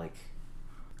 Like...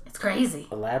 It's crazy.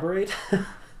 Elaborate?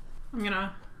 I'm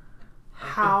gonna... A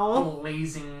Howl.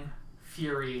 blazing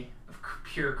fury of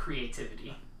pure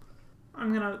creativity.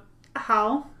 I'm gonna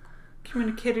howl,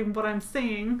 communicating what I'm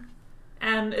seeing,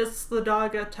 and it's the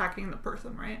dog attacking the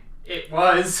person, right? It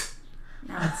was.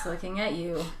 Now it's looking at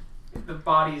you. The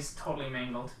body's totally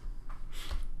mangled.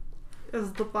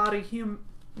 Is the body human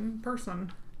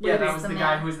person? Yeah, that It's was the the man.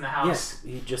 guy who was in the house. Yes,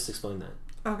 he just explained that.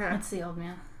 Okay, It's the old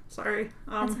man. sorry.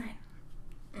 That's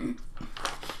right.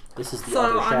 This is the So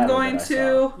other shadow I'm going that I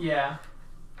saw. Yeah.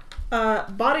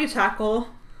 to body tackle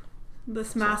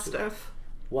this mastiff.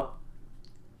 What?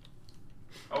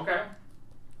 Okay.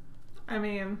 I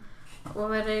mean,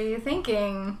 What are you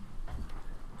thinking,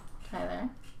 Tyler?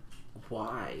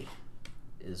 Why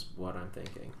is what I'm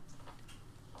thinking.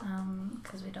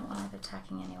 Because we don't want it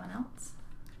attacking anyone else.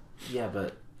 Yeah,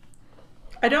 but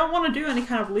I don't want to do any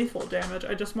kind of lethal damage.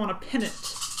 I just want to pin it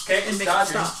Okay, and it's make it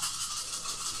dodging. stop.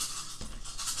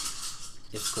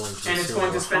 it's going to And it's assume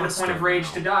going to we're spend a point of hostile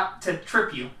rage now. to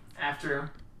trip you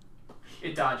after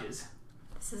it dodges.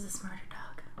 This is a smarter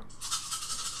dog.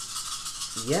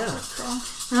 Yeah.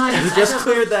 No, I You just, just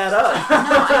cleared that up.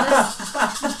 No,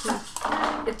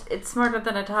 I just... it's smarter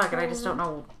than a dog, and I just don't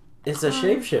know... It's a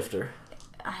shapeshifter.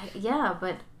 Yeah,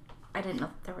 but I didn't know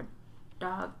that there were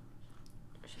dog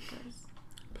shifters.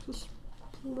 Just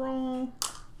roll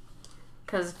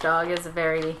Because dog is a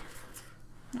very...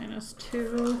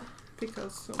 -2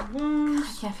 because of I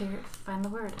wounds. can't find the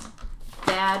word.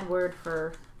 Bad word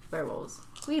for werewolves.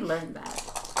 We learned that.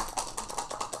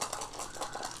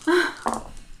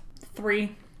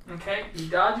 3. Okay, he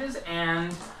dodges,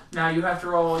 and now you have to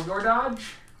roll your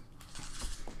dodge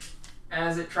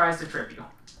as it tries to trip you.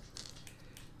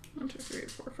 1, 2, 3,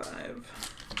 4, 5.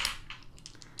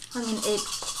 I mean, it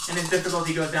And his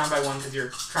difficulty goes down by 1 because you're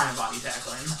trying to body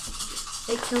tackle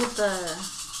him. killed the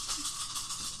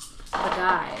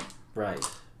guy. Right.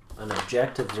 An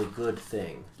objectively good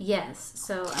thing. Yes,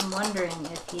 so I'm wondering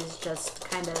if he's just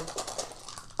kind of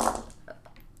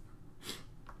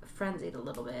frenzied a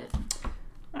little bit.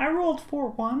 I rolled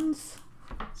 4 1s.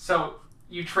 So,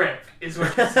 you trip, is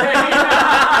what you're saying.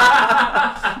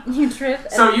 You trip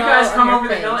and So you fall guys on come your over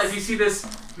the hill face. as you see this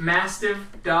mastiff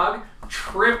dog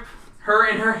trip her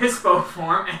in her hippo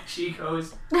form, and she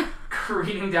goes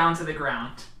careening down to the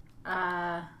ground.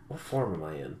 What form am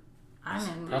I in? I'm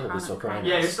in Probably chronic so crisis.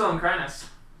 Yeah, you're still in Krynos.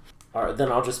 Alright,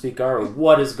 then I'll just speak Garu.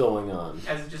 What is going on?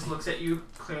 As it just looks at you,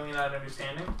 clearly not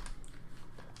understanding.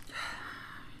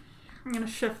 I'm gonna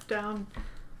shift down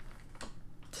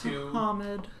To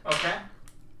Hamid okay.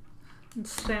 and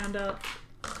stand up.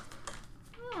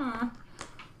 Hmm.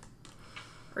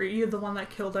 Are you the one that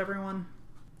killed everyone?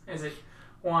 As it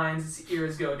whines, its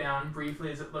ears go down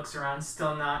briefly as it looks around,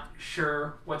 still not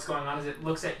sure what's going on. As it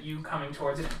looks at you coming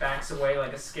towards it, it backs away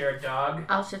like a scared dog.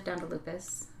 I'll shift down to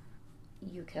Lupus.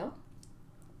 You kill?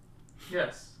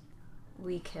 Yes.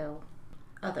 We kill.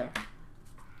 Other.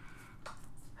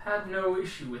 Had no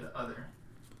issue with other.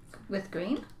 With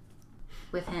Green?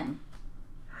 With him.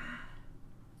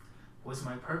 Was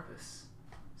my purpose.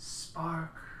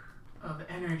 Spark of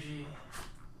energy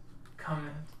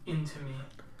coming into me.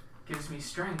 Gives me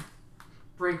strength.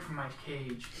 Break from my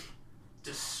cage.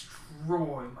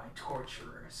 Destroy my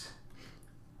torturers.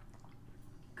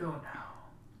 Go now.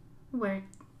 Where?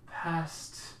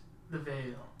 Past the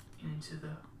veil. Into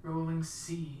the rolling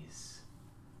seas.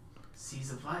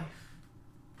 Seas of life.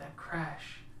 That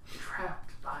crash.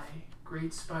 Trapped by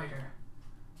great spider.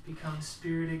 Become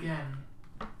spirit again.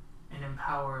 And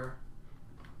empower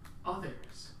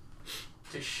others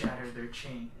to shatter their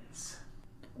chains.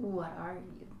 What are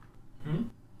you?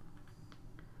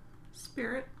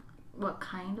 Spirit. What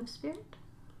kind of spirit?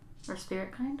 Or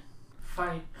spirit kind?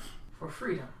 Fight for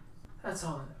freedom. That's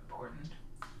all important.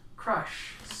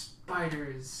 Crush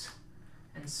spiders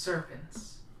and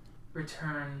serpents.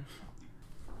 Return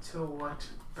to what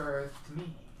birthed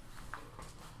me.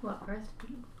 What birth do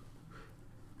you?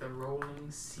 The rolling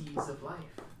seas of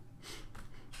life.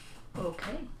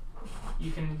 Okay.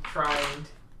 You can try and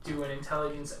do an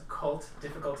intelligence occult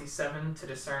difficulty 7 to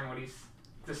discern what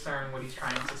he's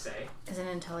trying to say. Is an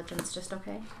intelligence just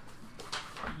okay?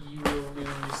 You will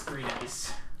lose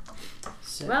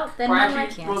Sick. Well, then Or no, I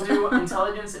actually, can't. we'll do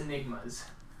intelligence enigmas.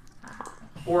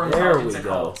 Or There we intelligence go.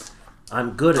 occult.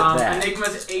 I'm good at that.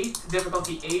 Enigma's 8,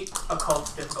 difficulty 8,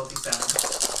 occult difficulty 7.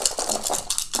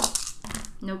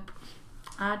 Nope.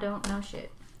 I don't know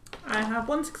shit. I have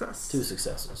 1 success. 2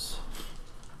 successes.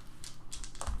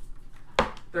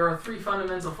 There are 3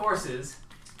 fundamental forces: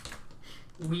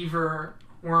 Weaver,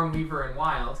 Worm, Weaver, and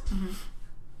Wild. Mm-hmm.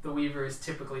 The Weaver is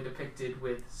typically depicted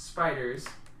with spiders,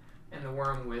 and the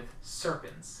Worm with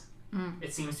serpents.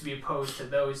 It seems to be opposed to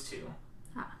those two.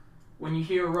 When you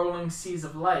hear rolling seas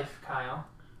of life, Kyle,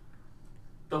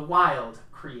 the Wild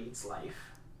creates life.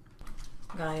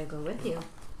 Gotta go with you.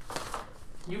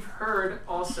 You've heard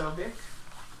also, Vic,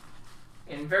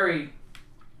 in very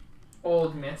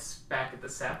old myths back at the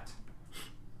Sept,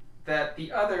 that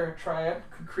the other triad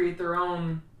could create their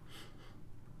own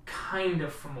kind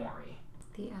of Fomori.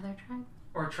 The other tribe?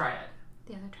 Or triad.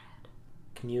 The other triad.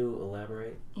 Can you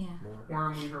elaborate Yeah. more?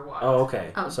 Worm, Weaver, Wild. Oh,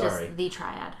 okay. Oh, Sorry. just the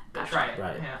triad. Gotcha. Triad,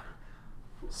 Right. yeah.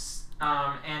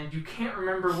 And you can't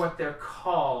remember what they're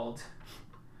called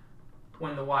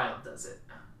when the Wild does it.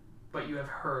 But you have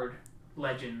heard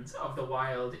legends of the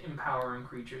Wild empowering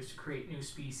creatures to create new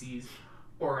species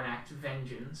or enact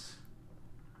vengeance.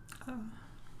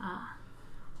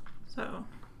 So,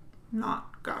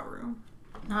 not Garu.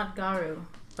 Not Garu,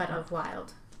 but of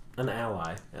Wild. An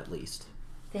ally, at least.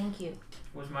 Thank you.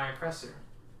 Was my oppressor.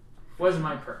 Was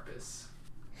my purpose.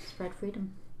 Spread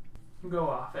freedom. Go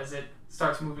off as it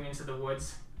starts moving into the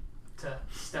woods to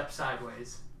step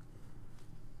sideways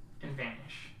and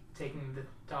vanish, taking the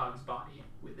dog's body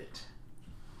with it.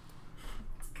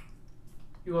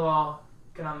 You will all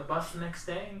get on the bus the next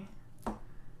day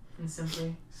and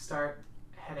simply start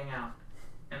heading out.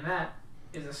 And that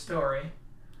is a story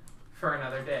for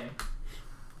another day.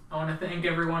 I want to thank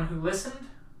everyone who listened.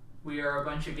 We are a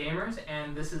bunch of gamers,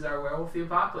 and this is our Werewolf the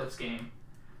Apocalypse game.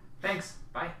 Thanks.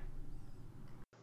 Bye.